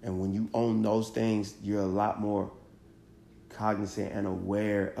 And when you own those things, you're a lot more cognizant and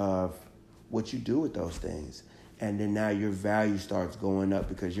aware of what you do with those things. And then now your value starts going up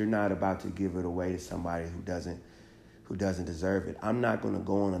because you're not about to give it away to somebody who doesn't deserve it. I'm not going to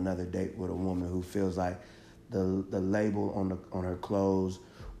go on another date with a woman who feels like the label on her clothes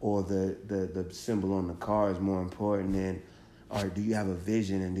or the symbol on the car is more important than, or do you have a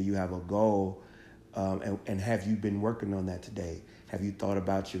vision and do you have a goal? And have you been working on that today? Have you thought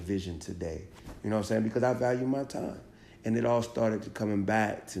about your vision today? You know what I'm saying? Because I value my time. And it all started to coming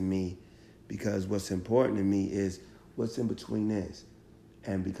back to me because what's important to me is what's in between this.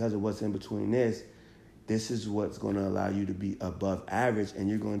 And because of what's in between this is what's going to allow you to be above average, and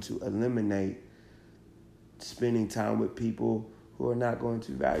you're going to eliminate spending time with people who are not going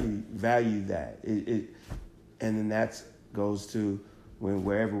to value that. And then that goes to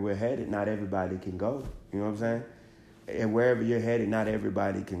wherever we're headed, not everybody can go. You know what I'm saying? And wherever you're headed, not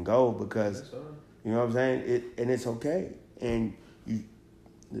everybody can go because, you know what I'm saying? And it's okay. And you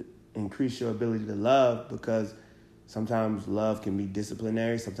increase your ability to love because sometimes love can be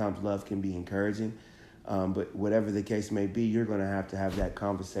disciplinary, sometimes love can be encouraging. But whatever the case may be, you're going to have that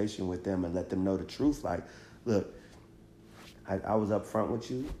conversation with them and let them know the truth. Like, look, I was up front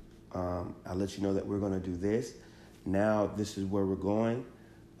with you. I let you know that we're going to do this. Now this is where we're going.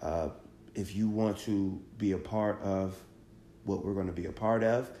 If you want to be a part of what we're going to be a part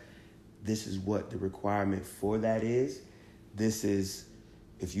of, this is what the requirement for that is. This is,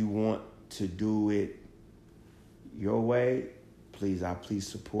 if you want to do it your way, please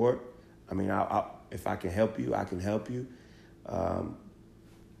support. I mean, if I can help you, I can help you. And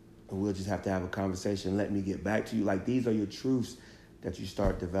we'll just have to have a conversation. Let me get back to you. Like, these are your truths that you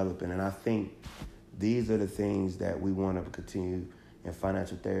start developing. And I think these are the things that we want to continue in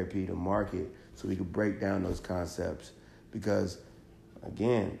financial therapy to market so we can break down those concepts. Because,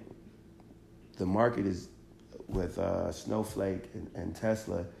 again, the market is with Snowflake and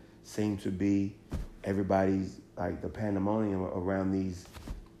Tesla seem to be everybody's, like, the pandemonium around these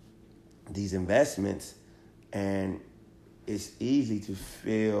investments, and it's easy to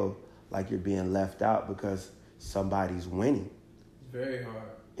feel like you're being left out because somebody's winning. It's very hard.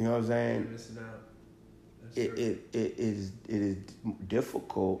 You know what I'm saying? You're missing out. It is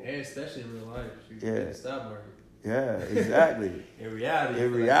difficult, and especially in real life. Yeah. In the stock market. Yeah, exactly. In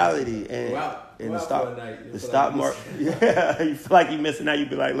reality, and go out the for stock market. Yeah, you feel like you're missing out. You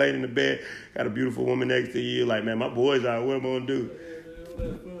be like laying in the bed, got a beautiful woman next to you. Like, man, my boys out. What am I gonna do?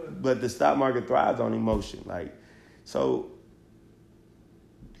 But the stock market thrives on emotion. Like, so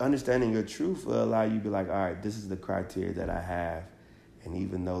understanding your truth will allow you to be like, all right, this is the criteria that I have, and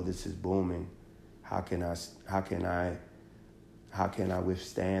even though this is booming, how can I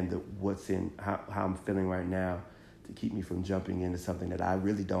withstand how I'm feeling right now to keep me from jumping into something that I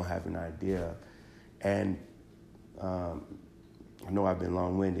really don't have an idea of. And I know I've been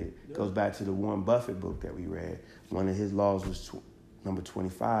long-winded. It goes back to the Warren Buffett book that we read. One of his laws was number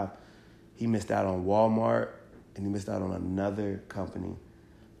 25. He missed out on Walmart and he missed out on another company.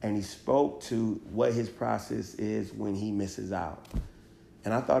 And he spoke to what his process is when he misses out.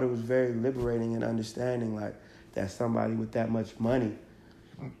 And I thought it was very liberating and understanding, like, that somebody with that much money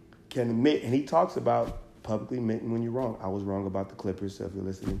can admit. And he talks about publicly admitting when you're wrong. I was wrong about the Clippers, so if you're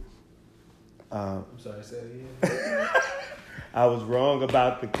listening. I'm sorry, say it again. I was wrong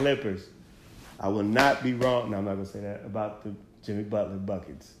about the Clippers. I will not be wrong. No, I'm not going to say that. About the Jimmy Butler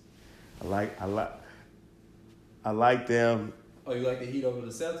buckets. I like them. Oh, you like the Heat over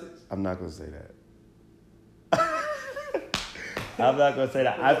the Celtics? I'm not going to say that. I'm not gonna say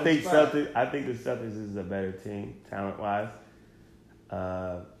that. I think the Celtics is a better team, talent-wise,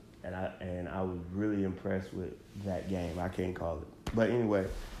 and I was really impressed with that game. I can't call it, but anyway,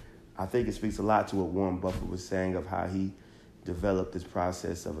 I think it speaks a lot to what Warren Buffett was saying of how he developed this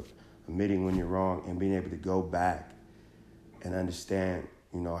process of admitting when you're wrong and being able to go back and understand,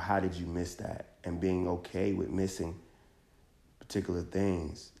 how did you miss that, and being okay with missing particular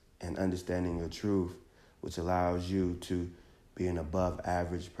things and understanding your truth which allows you to be an above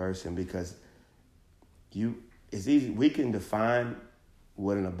average person, because it's easy. We can define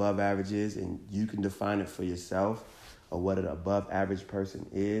what an above average is, and you can define it for yourself, or what an above average person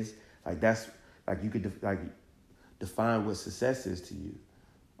is. Like that's like you could define what success is to you.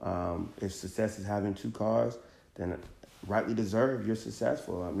 If success is having 2 cars, then rightly deserved, you're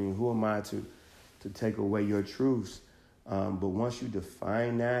successful. I mean, who am I to take away your truths? But once you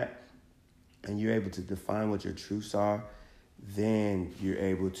define that, and you're able to define what your truths are, then you're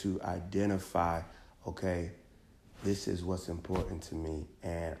able to identify, okay, this is what's important to me,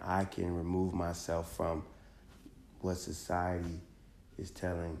 and I can remove myself from what society is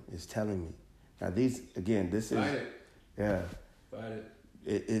telling me. Now, this is Fight it. Yeah. Fight it.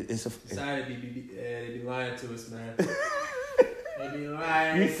 It's a society they be lying to us, man. They be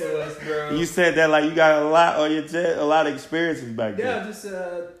lying to us, bro. You said that like you got a lot on your chest, a lot of experiences back there. Yeah, just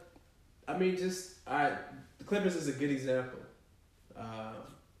the Clippers is a good example.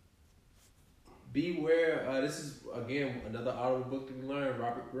 Beware. This is again another audible book that we learned.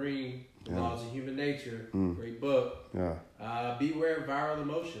 Robert Greene, The Laws of Human Nature. Great book. Yeah. Beware of viral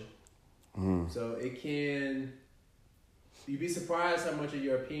emotion. So it can. You'd be surprised how much of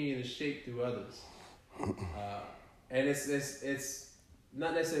your opinion is shaped through others. And it's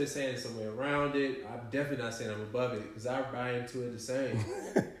not necessarily saying it's some way around it. I'm definitely not saying I'm above it, because I buy into it the same.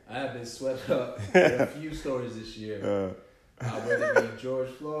 I have been swept up in a few stories this year. Whether it be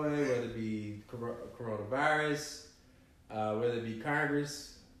George Floyd, whether it be coronavirus, whether it be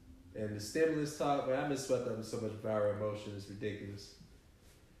Congress and the stimulus talk. Man, I've been swept up in so much viral emotion. It's ridiculous.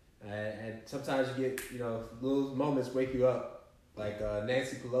 And sometimes you get, little moments wake you up. Like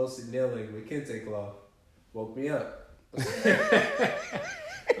Nancy Pelosi kneeling with kente cloth woke me up. I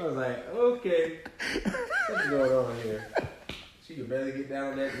was like, okay, what's going on here? She could barely get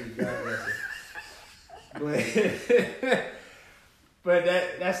down on that knee. God bless her. But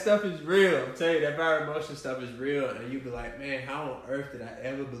that stuff is real. I'm telling you, that viral emotion stuff is real. And you'd be like, man, how on earth did I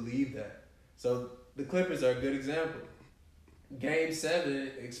ever believe that? So the Clippers are a good example. Game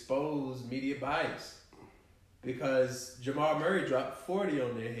 7 exposed media bias because Jamal Murray dropped 40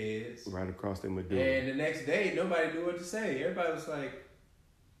 on their heads. Right across their medulla. And the next day, nobody knew what to say. Everybody was like,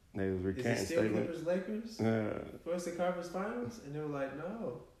 they was is it still Clippers-Lakers for us in conference finals? And they were like,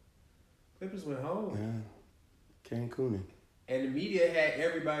 no. Clippers went home. Yeah. Cancun. And the media had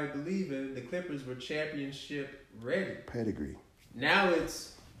everybody believing the Clippers were championship ready. Pedigree. Now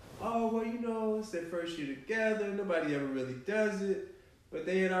it's, it's their first year together. Nobody ever really does it. But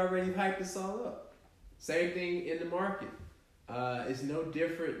they had already hyped us all up. Same thing in the market. It's no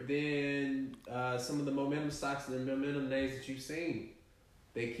different than some of the momentum stocks and the momentum names that you've seen.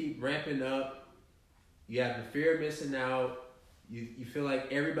 They keep ramping up. You have the fear of missing out. You feel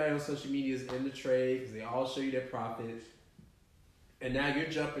like everybody on social media is in the trade because they all show you their profits. And now you're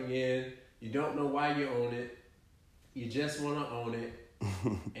jumping in. You don't know why you own it. You just want to own it.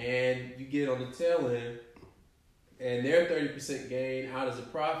 And you get on the tail end. And their 30% gain out as a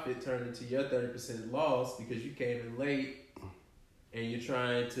profit turned into your 30% loss because you came in late and you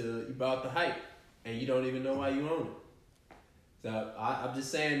bought the hype. And you don't even know why you own it. So I'm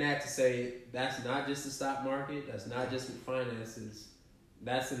just saying that to say that's not just the stock market. That's not just with finances.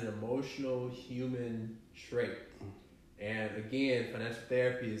 That's an emotional human trait. And again, financial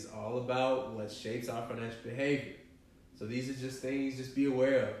therapy is all about what shapes our financial behavior. So these are just things just be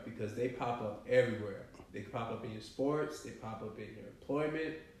aware of because they pop up everywhere. They pop up in your sports. They pop up in your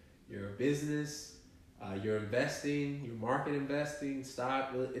employment, your business, your investing, your market investing,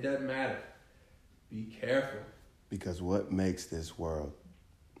 stock. It doesn't matter. Be careful. Because what makes this world?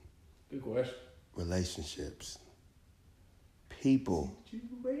 Good question. Relationships. People.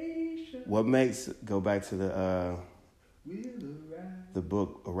 Situation. What makes, go back to the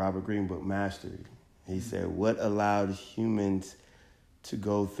book, Robert Greene book, Mastery. He said, what allowed humans to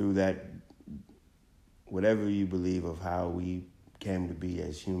go through that, whatever you believe of how we came to be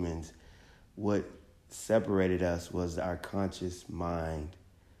as humans, what separated us was our conscious mind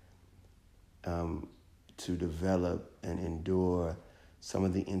to develop and endure some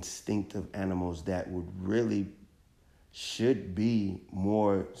of the instinctive animals that would really should be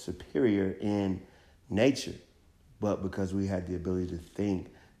more superior in nature. But because we had the ability to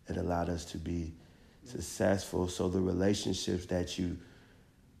think, it allowed us to be successful. So the relationships back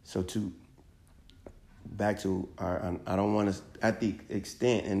to our, I don't want to, at the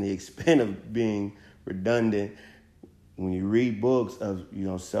extent and the extent of being redundant, when you read books of,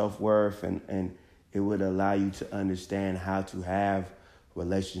 self-worth and it would allow you to understand how to have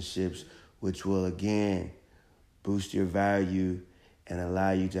relationships, which will again boost your value and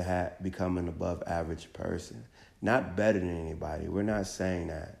allow you to become an above average person. Not better than anybody. We're not saying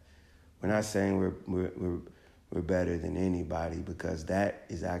that. We're not saying we're better than anybody, because that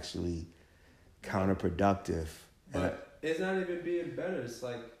is actually counterproductive. But it's not even being better. It's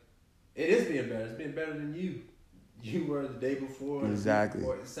like, it is being better. It's being better than you. You were the day before. Exactly. The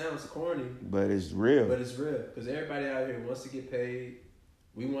day before. It sounds corny. But it's real. But it's real. Because everybody out here wants to get paid.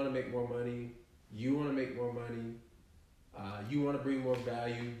 We want to make more money. You want to make more money. You want to bring more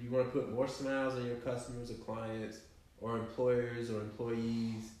value. You want to put more smiles on your customers or clients or employers or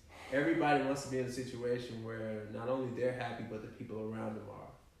employees. Everybody wants to be in a situation where not only they're happy, but the people around them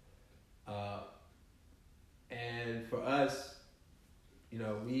are. And for us,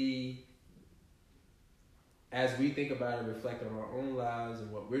 as we think about it, reflect on our own lives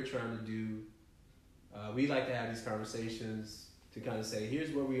and what we're trying to do, we like to have these conversations to kind of say,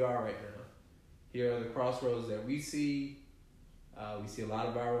 here's where we are right now. Here are the crossroads that we see. We see a lot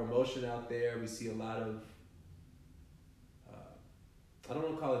of our emotion out there. We see a lot of, I don't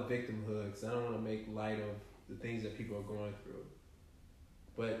want to call it victimhood, because I don't want to make light of the things that people are going through.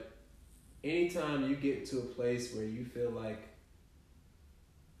 But anytime you get to a place where you feel like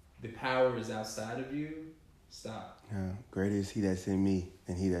the power is outside of you, stop. Yeah, greater is he that's in me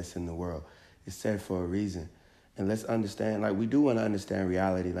than he that's in the world. It's said for a reason. And let's understand, we do want to understand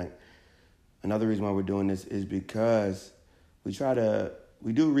reality. Another reason why we're doing this is because we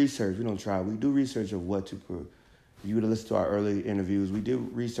do research. We do research of what to prove. If you would listen to our early interviews, we do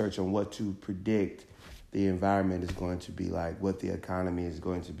research on what to predict the environment is going to be like, what the economy is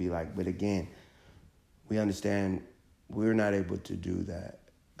going to be like. But again, we understand we're not able to do that,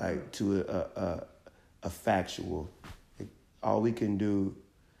 to a factual. All we can do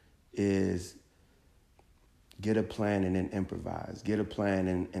is get a plan and then improvise. Get a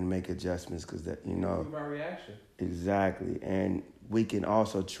plan and make adjustments, because Improve our reaction. Exactly. And we can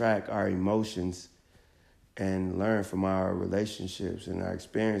also track our emotions and learn from our relationships and our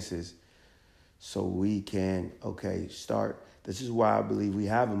experiences, so we can, start. This is why I believe we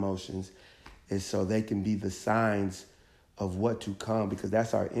have emotions, is so they can be the signs of what to come, because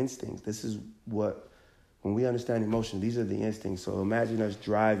that's our instincts. This is when we understand emotion, these are the instincts. So imagine us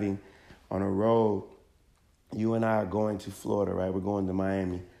driving on a road. You and I are going to Florida, right? We're going to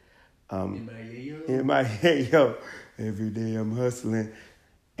Miami. In my yayo. Every day I'm hustling.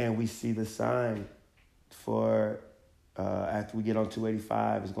 And we see the sign for after we get on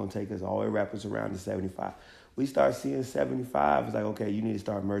 285, it's going to take us all the way, wrap us around to 75. We start seeing 75. It's like, okay, you need to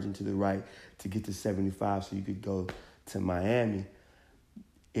start merging to the right to get to 75 so you could go to Miami.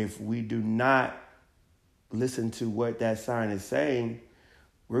 If we do not listen to what that sign is saying,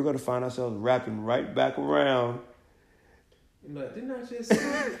 we're going to find ourselves wrapping right back around. Like, didn't I just say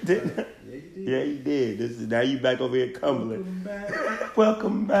that? Yeah, you did. Yeah, you did. Now you back over here at Cumberland.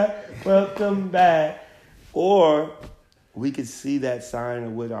 Welcome back. Welcome back. Or we could see that sign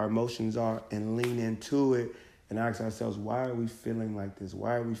of what our emotions are and lean into it and ask ourselves, why are we feeling like this?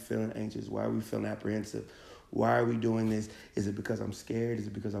 Why are we feeling anxious? Why are we feeling apprehensive? Why are we doing this? Is it because I'm scared? Is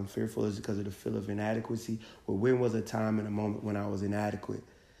it because I'm fearful? Is it because of the feel of inadequacy? Or when was a time in a moment when I was inadequate?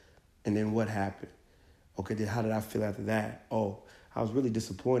 And then what happened? Okay, then how did I feel after that? Oh, I was really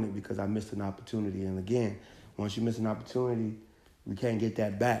disappointed because I missed an opportunity. And again, once you miss an opportunity, we can't get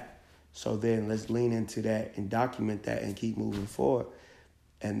that back. So then let's lean into that and document that and keep moving forward.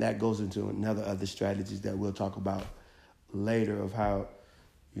 And that goes into other strategies that we'll talk about later of how,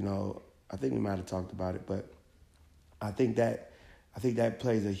 I think we might have talked about it, but I think that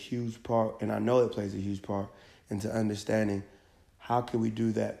plays a huge part, and I know it plays a huge part into understanding how can we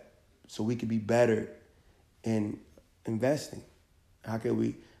do that so we can be better in investing. How can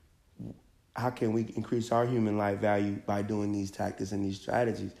we increase our human life value by doing these tactics and these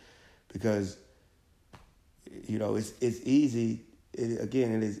strategies? Because, it's easy. It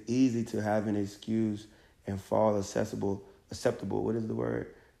is easy to have an excuse and fall acceptable. What is the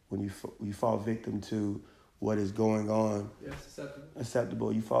word? When you fall victim to what is going on. Yes,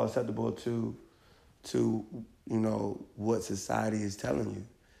 acceptable. You fall acceptable to what society is telling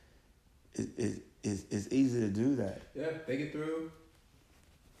you. It's easy to do that. Yeah, think it through.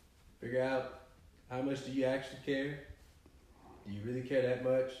 Figure out how much do you actually care. Do you really care that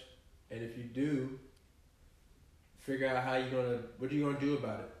much? And if you do, figure out what are you gonna do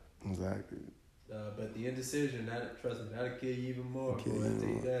about it. Exactly. But the indecision, trust me, that'll kill you even more. I'll tell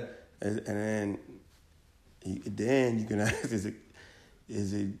you that. And then you can ask,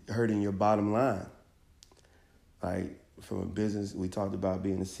 is it hurting your bottom line? Like from a business, we talked about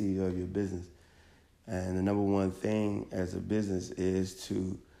being the CEO of your business. And the number one thing as a business is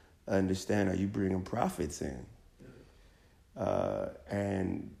to understand, are you bringing profits in?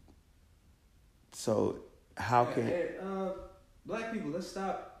 And so how can... Black people, let's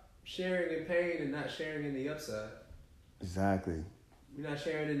stop sharing in pain and not sharing in the upside. Exactly. We're not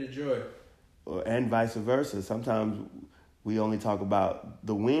sharing in the joy. And vice versa. Sometimes we only talk about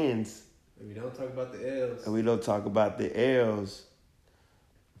the wins. And we don't talk about the L's. And we don't talk about the L's.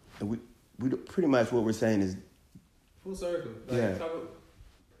 And we pretty much what we're saying is... Full circle. Like,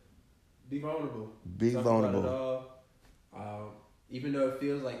 be vulnerable. Be talk vulnerable. About it all. Even though it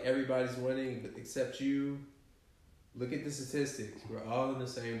feels like everybody's winning except you, look at the statistics. We're all in the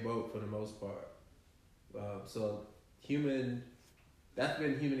same boat for the most part. So that's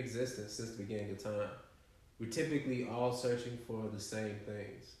been human existence since the beginning of time. We're typically all searching for the same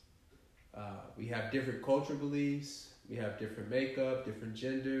things. We have different cultural beliefs. We have different makeup, different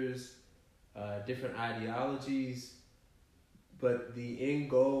genders, different ideologies. But the end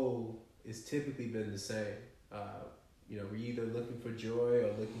goal is typically been the same. We're either looking for joy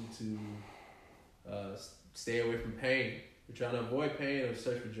or looking to stay away from pain. We're trying to avoid pain or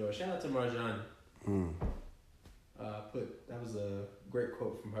search for joy. Shout out to Marjani. That was a great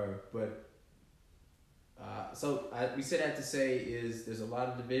quote from her. But we say that to say is there's a lot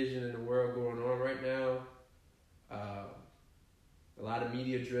of division in the world going on right now. A lot of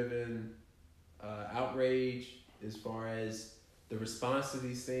media-driven outrage as far as the response to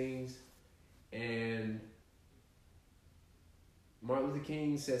these things. And Martin Luther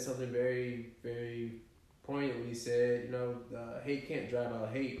King said something very, very poignant when he said, hate can't drive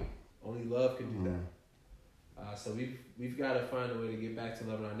out hate. Only love can do that. So we've got to find a way to get back to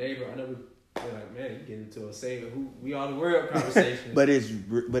loving our neighbor. I know we're like, man, you get into a say who we are the world conversation. but it's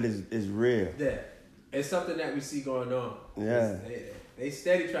real. Yeah, it's something that we see going on. Yeah, they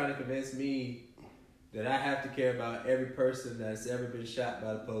steady trying to convince me that I have to care about every person that's ever been shot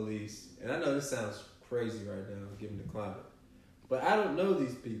by the police. And I know this sounds crazy right now, given the climate. But I don't know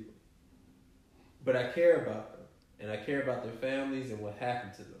these people. But I care about them. And I care about their families and what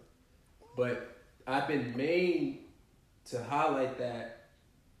happened to them. But I've been made to highlight that.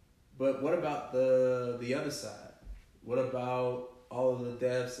 But what about the other side? What about all of the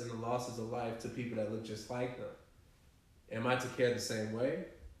deaths and the losses of life to people that look just like them? Am I to care the same way?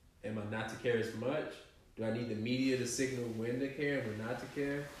 Am I not to care as much? Do I need the media to signal when to care and when not to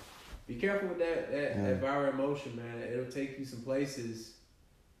care? Be careful with that viral emotion, man. It'll take you some places,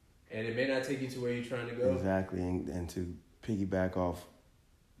 and it may not take you to where you're trying to go. Exactly, and to piggyback off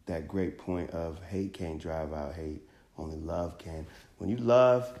that great point of hate can't drive out hate, only love can. When you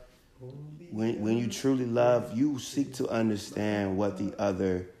love, when you truly love, you seek to understand what the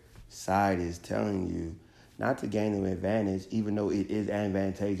other side is telling you, not to gain an advantage, even though it is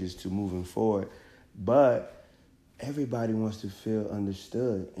advantageous to moving forward, but everybody wants to feel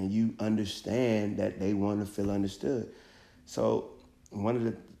understood, and you understand that they want to feel understood. So one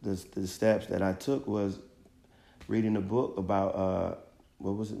of the steps that I took was reading a book about,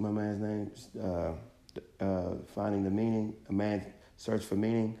 what was it, my man's name? Finding the Meaning, A Man's Search for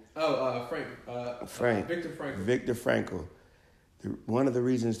Meaning. Frank. Viktor Frankl. Viktor Frankl. One of the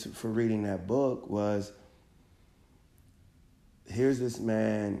reasons for reading that book was, here's this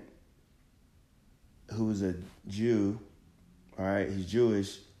man who's a Jew, all right? He's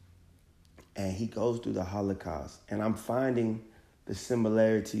Jewish, and he goes through the Holocaust. And I'm finding the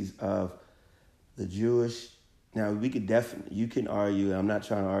similarities of the Jewish. Now, you can argue, I'm not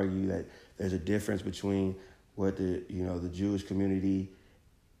trying to argue that there's a difference between what the Jewish community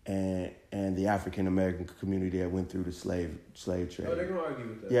and the African American community that went through the slave trade. Oh, they're gonna argue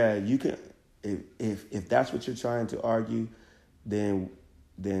with that. Yeah, you can. If that's what you're trying to argue, then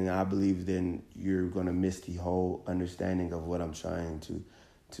I believe then you're gonna miss the whole understanding of what I'm trying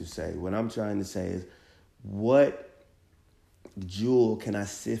to say. What I'm trying to say is, what jewel can I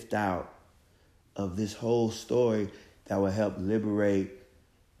sift out of this whole story that will help liberate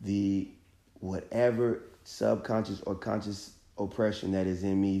the whatever subconscious or conscious oppression that is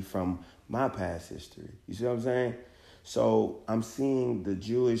in me from my past history? You see what I'm saying? So I'm seeing the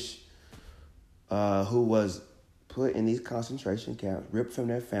Jewish who was put in these concentration camps, ripped from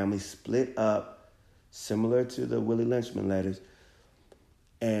their families, split up, similar to the Willie Lynchman letters,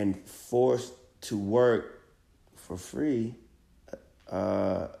 and forced to work for free.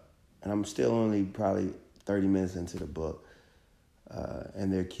 And I'm still only probably 30 minutes into the book.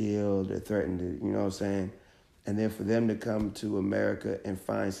 And they're killed, they're threatened, you know what I'm saying? And then for them to come to America and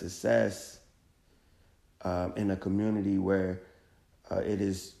find success in a community where it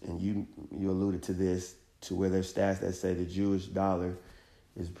is, and you alluded to this, to where there's stats that say the Jewish dollar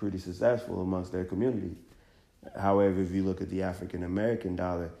is pretty successful amongst their community. However, if you look at the African American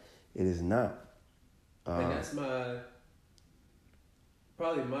dollar, it is not. And that's my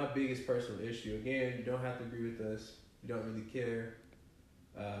probably my biggest personal issue. Again, you don't have to agree with us. You don't really care,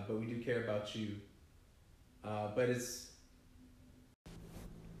 but we do care about you. But it's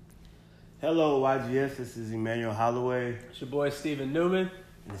Hello, YGS. This is Emmanuel Holloway. It's your boy Stephen Newman.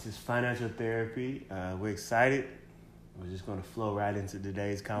 And this is Financial Therapy. We're excited. We're just going to flow right into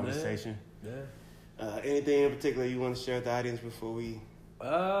today's conversation. Yeah. Anything in particular you want to share with the audience before we...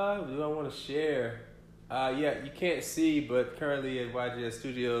 What do I want to share? Yeah, you can't see, but currently at YGS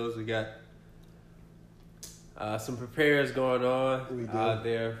Studios, we got some repairs going on. We do.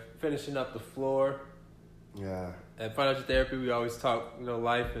 They're finishing up the floor. Yeah. At Financial Therapy, we always talk,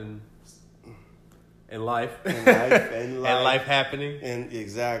 life and life. And life. And life happening. And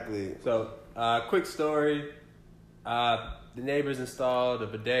exactly. So, quick story. The neighbors installed a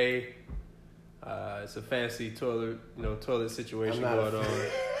bidet. It's a fancy toilet situation going on.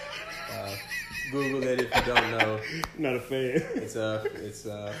 Google it if you don't know. Not a fan. It's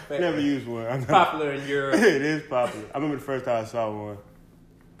a Never used one. It's popular in Europe. It is popular. I remember the first time I saw one.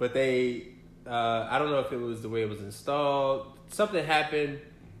 But they, I don't know if it was the way it was installed. Something happened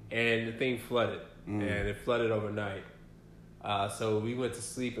and the thing flooded. And it flooded overnight. So we went to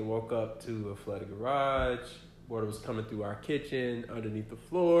sleep and woke up to a flooded garage. Water was coming through our kitchen, underneath the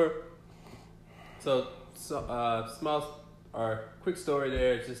floor. So small or quick story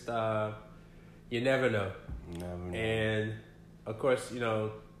there. It's just you never know. Never know. And of course,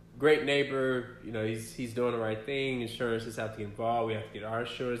 great neighbor. He's doing the right thing. Insurances have to get involved. We have to get our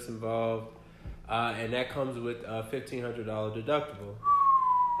insurance involved, and that comes with a $1,500 deductible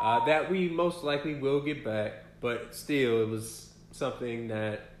that we most likely will get back. But still, it was something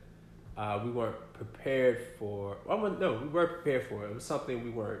that we weren't prepared for. We weren't prepared for. It was something we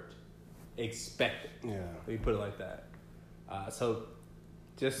weren't expecting. Yeah. Let me put it like that. So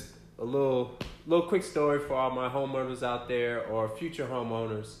just a little quick story for all my homeowners out there or future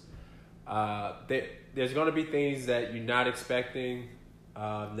homeowners. There's going to be things that you're not expecting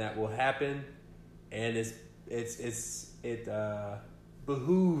that will happen, and it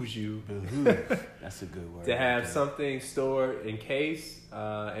behooves you. That's a good word. To have something stored in case,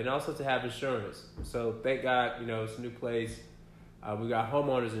 and also to have insurance. So thank God, it's a new place. We got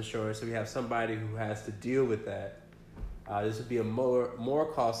homeowners insurance, so we have somebody who has to deal with that. This would be a more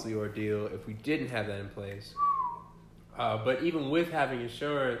costly ordeal if we didn't have that in place. But even with having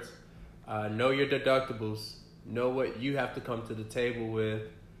insurance, know your deductibles. Know what you have to come to the table with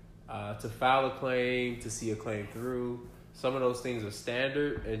to file a claim, to see a claim through. Some of those things are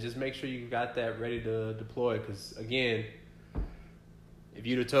standard, and just make sure you got that ready to deploy. Because again, if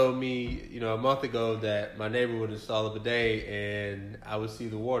you'd have told me, a month ago that my neighbor would install a bidet and I would see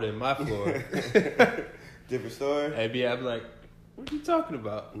the water in my floor, different story. I'd be like, "What are you talking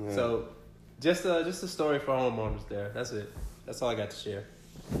about?" Yeah. So, just a story for homeowners there. That's it. That's all I got to share.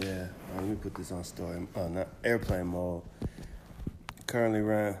 Yeah, let me put this on not airplane mode. Currently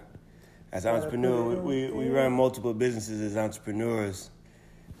run as an entrepreneur. We run multiple businesses as entrepreneurs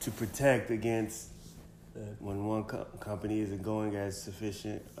to protect against when one company isn't going as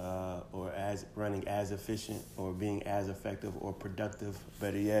sufficient or as running as efficient or being as effective or productive,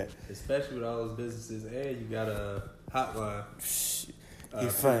 better yet. Especially with all those businesses, and you got a hotline.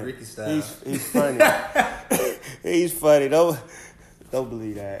 He's funny. Ricky style. He's funny. He's funny. Don't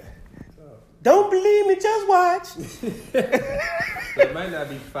believe that. Don't believe me, just watch. It might not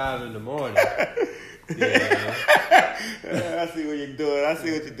be 5 a.m. Yeah. I see what you're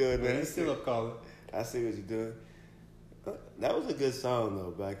doing. Man. He's still up calling. I see what you're doing. That was a good song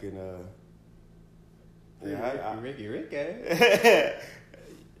though. Back in Ricky.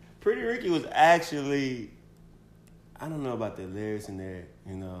 Pretty Ricky was actually. I don't know about the lyrics in there.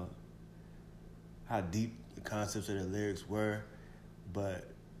 How deep the concepts of the lyrics were, but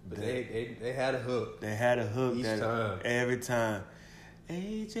they had a hook. They had a hook each time. Every time.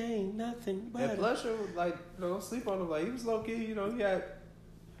 Age ain't nothing but. And Fletcher, don't sleep on him. He was low key.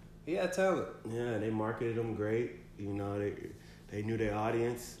 He had talent. Yeah, they marketed him great. They knew their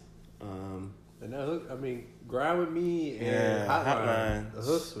audience. And that hook, Grind With Me and Hotline. The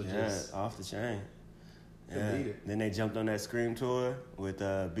hooks were just off the chain. Yeah. Then they jumped on that Scream tour with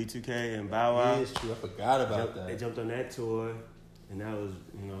B2K and Bow Wow. Yeah, it's true. I forgot about that. They jumped on that tour, and that was,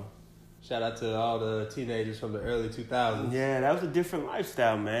 Shout out to all the teenagers from the early 2000s. Yeah, that was a different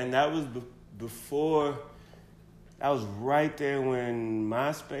lifestyle, man. That was before. That was right there when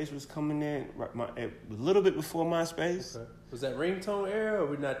MySpace was coming in. A little bit before MySpace. Okay. Was that ringtone era, or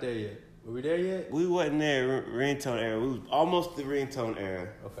we not there yet? Were we there yet? We wasn't there. Ringtone era. We was almost the ringtone era.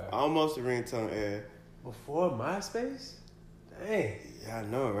 Okay. Almost the ringtone era. Before MySpace? Dang. Yeah, I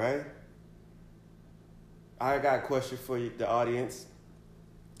know, right? I got a question for you, the audience.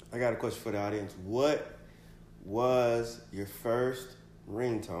 I got a question for the audience. What was your first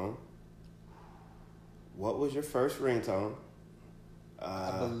ringtone? What was your first ringtone?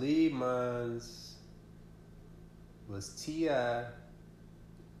 I believe mine was T.I.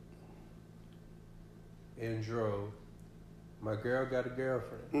 and Dro. My girl got a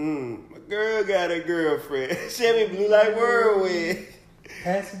girlfriend. My girl got a girlfriend. Chevy Blue like Whirlwind.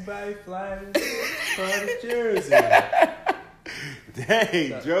 Passing by flying from Jersey.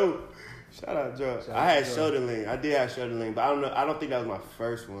 Dang, Joe. Shout out, Joe. I had Joe. Shoulder Lean. I did have Shoulder Lean, but I don't think that was my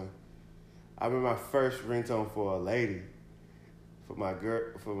first one. I remember my first ringtone for a lady.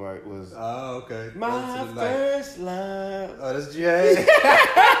 Was Oh, okay. my first love. Oh, that's Jay.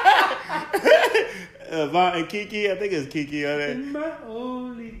 Vaughn and Kiki, I think it's Kiki on that. My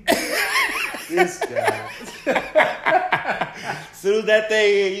only. This guy. Soon as that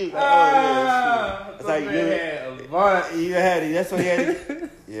thing hit, you was like, oh yeah, shit. That's how you do it. You had it. That's what he had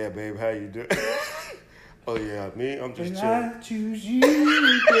it. Yeah, babe, how you do? Oh yeah, me, I'm just chilling. I choose you,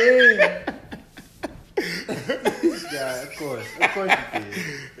 babe. This guy, of course you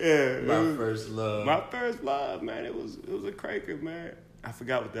did. Yeah, My first love. My first love, man. It was a cracker, man. I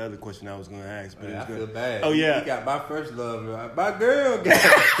forgot what the other question I was gonna ask, but I feel bad. Oh yeah, you got my first love. My girl got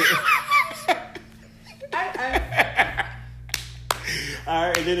it. All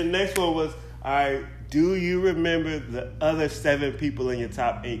right, and then the next one was, all right, do you remember the other 7 people in your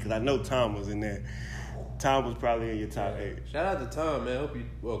top 8? Because I know Tom was in there. Tom was probably in your top 8. Shout out to Tom, man.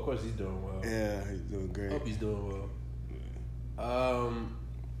 Well, of course he's doing well. Yeah, he's doing great. Hope he's doing well.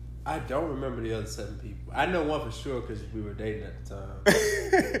 I don't remember the other 7 people. I know one for sure because we were dating at the time.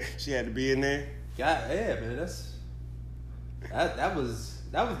 She had to be in there. God, yeah, man. That was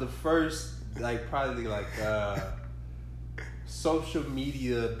the first probably social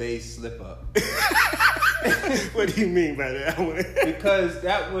media based slip up. What do you mean by that? Because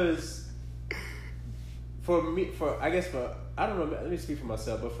that was for me. I don't know. Let me speak for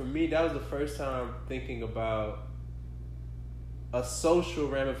myself. But for me, that was the first time thinking about a social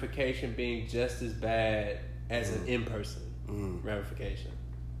ramification being just as bad as an in-person ramification.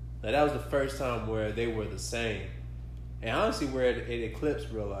 Like, that was the first time where they were the same, and honestly, where it eclipsed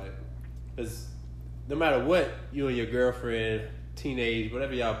real life. Because no matter what you and your girlfriend, teenage,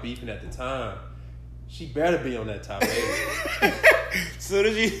 whatever y'all beefing at the time, she better be on that top 8. Soon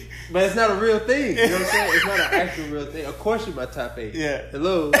as you, but it's not a real thing. You know what I'm saying? It's not an actual real thing. Of course, she's my top 8. Yeah.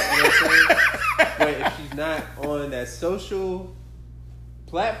 Hello. You know what I'm saying? But if she's not on that social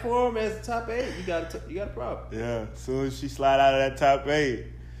platform as a top 8, you got a problem. Yeah. Soon as she slide out of that top 8,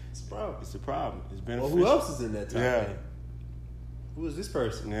 it's a problem. It's a problem. It's beneficial. Well, who else is in that top 8? Who is this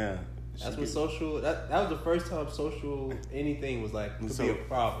person? Yeah. That's what social. That was the first time social anything was could be a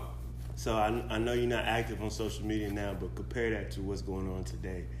problem. So I know you're not active on social media now, but compare that to what's going on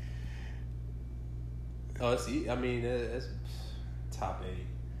today. Oh, it's top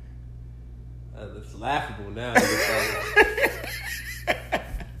 8. It's laughable now.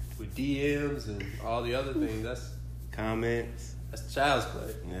 With DMs and all the other things, that's comments. That's child's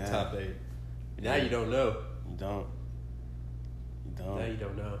play. Yeah. Top 8. Now you don't know. You don't. Now you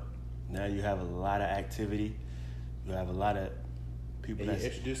don't know. Now you have a lot of activity. You have a lot of people. And you're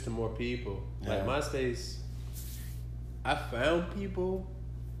introduced to more people. Yeah. Like MySpace, I found people,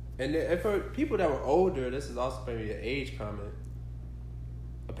 and for people that were older, this is also maybe an age comment.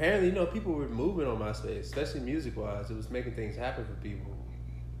 Apparently, people were moving on MySpace, especially music-wise. It was making things happen for people.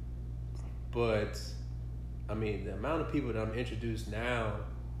 But, the amount of people that I'm introduced now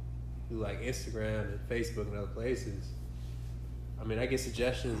through Instagram and Facebook and other places, I get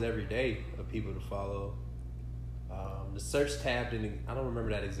suggestions every day of people to follow. The search tab I don't remember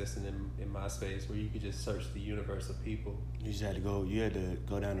that existing in MySpace, where you could just search the universe of people. You had to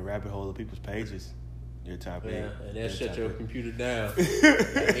go down the rabbit hole of people's pages. Your top 8. Yeah, and then shut your computer down. Got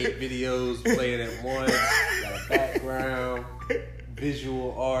 8 videos playing at once. Got a background,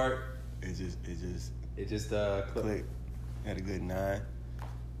 visual art. It just clicked. Had a good 9.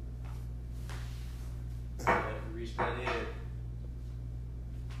 Reach that in.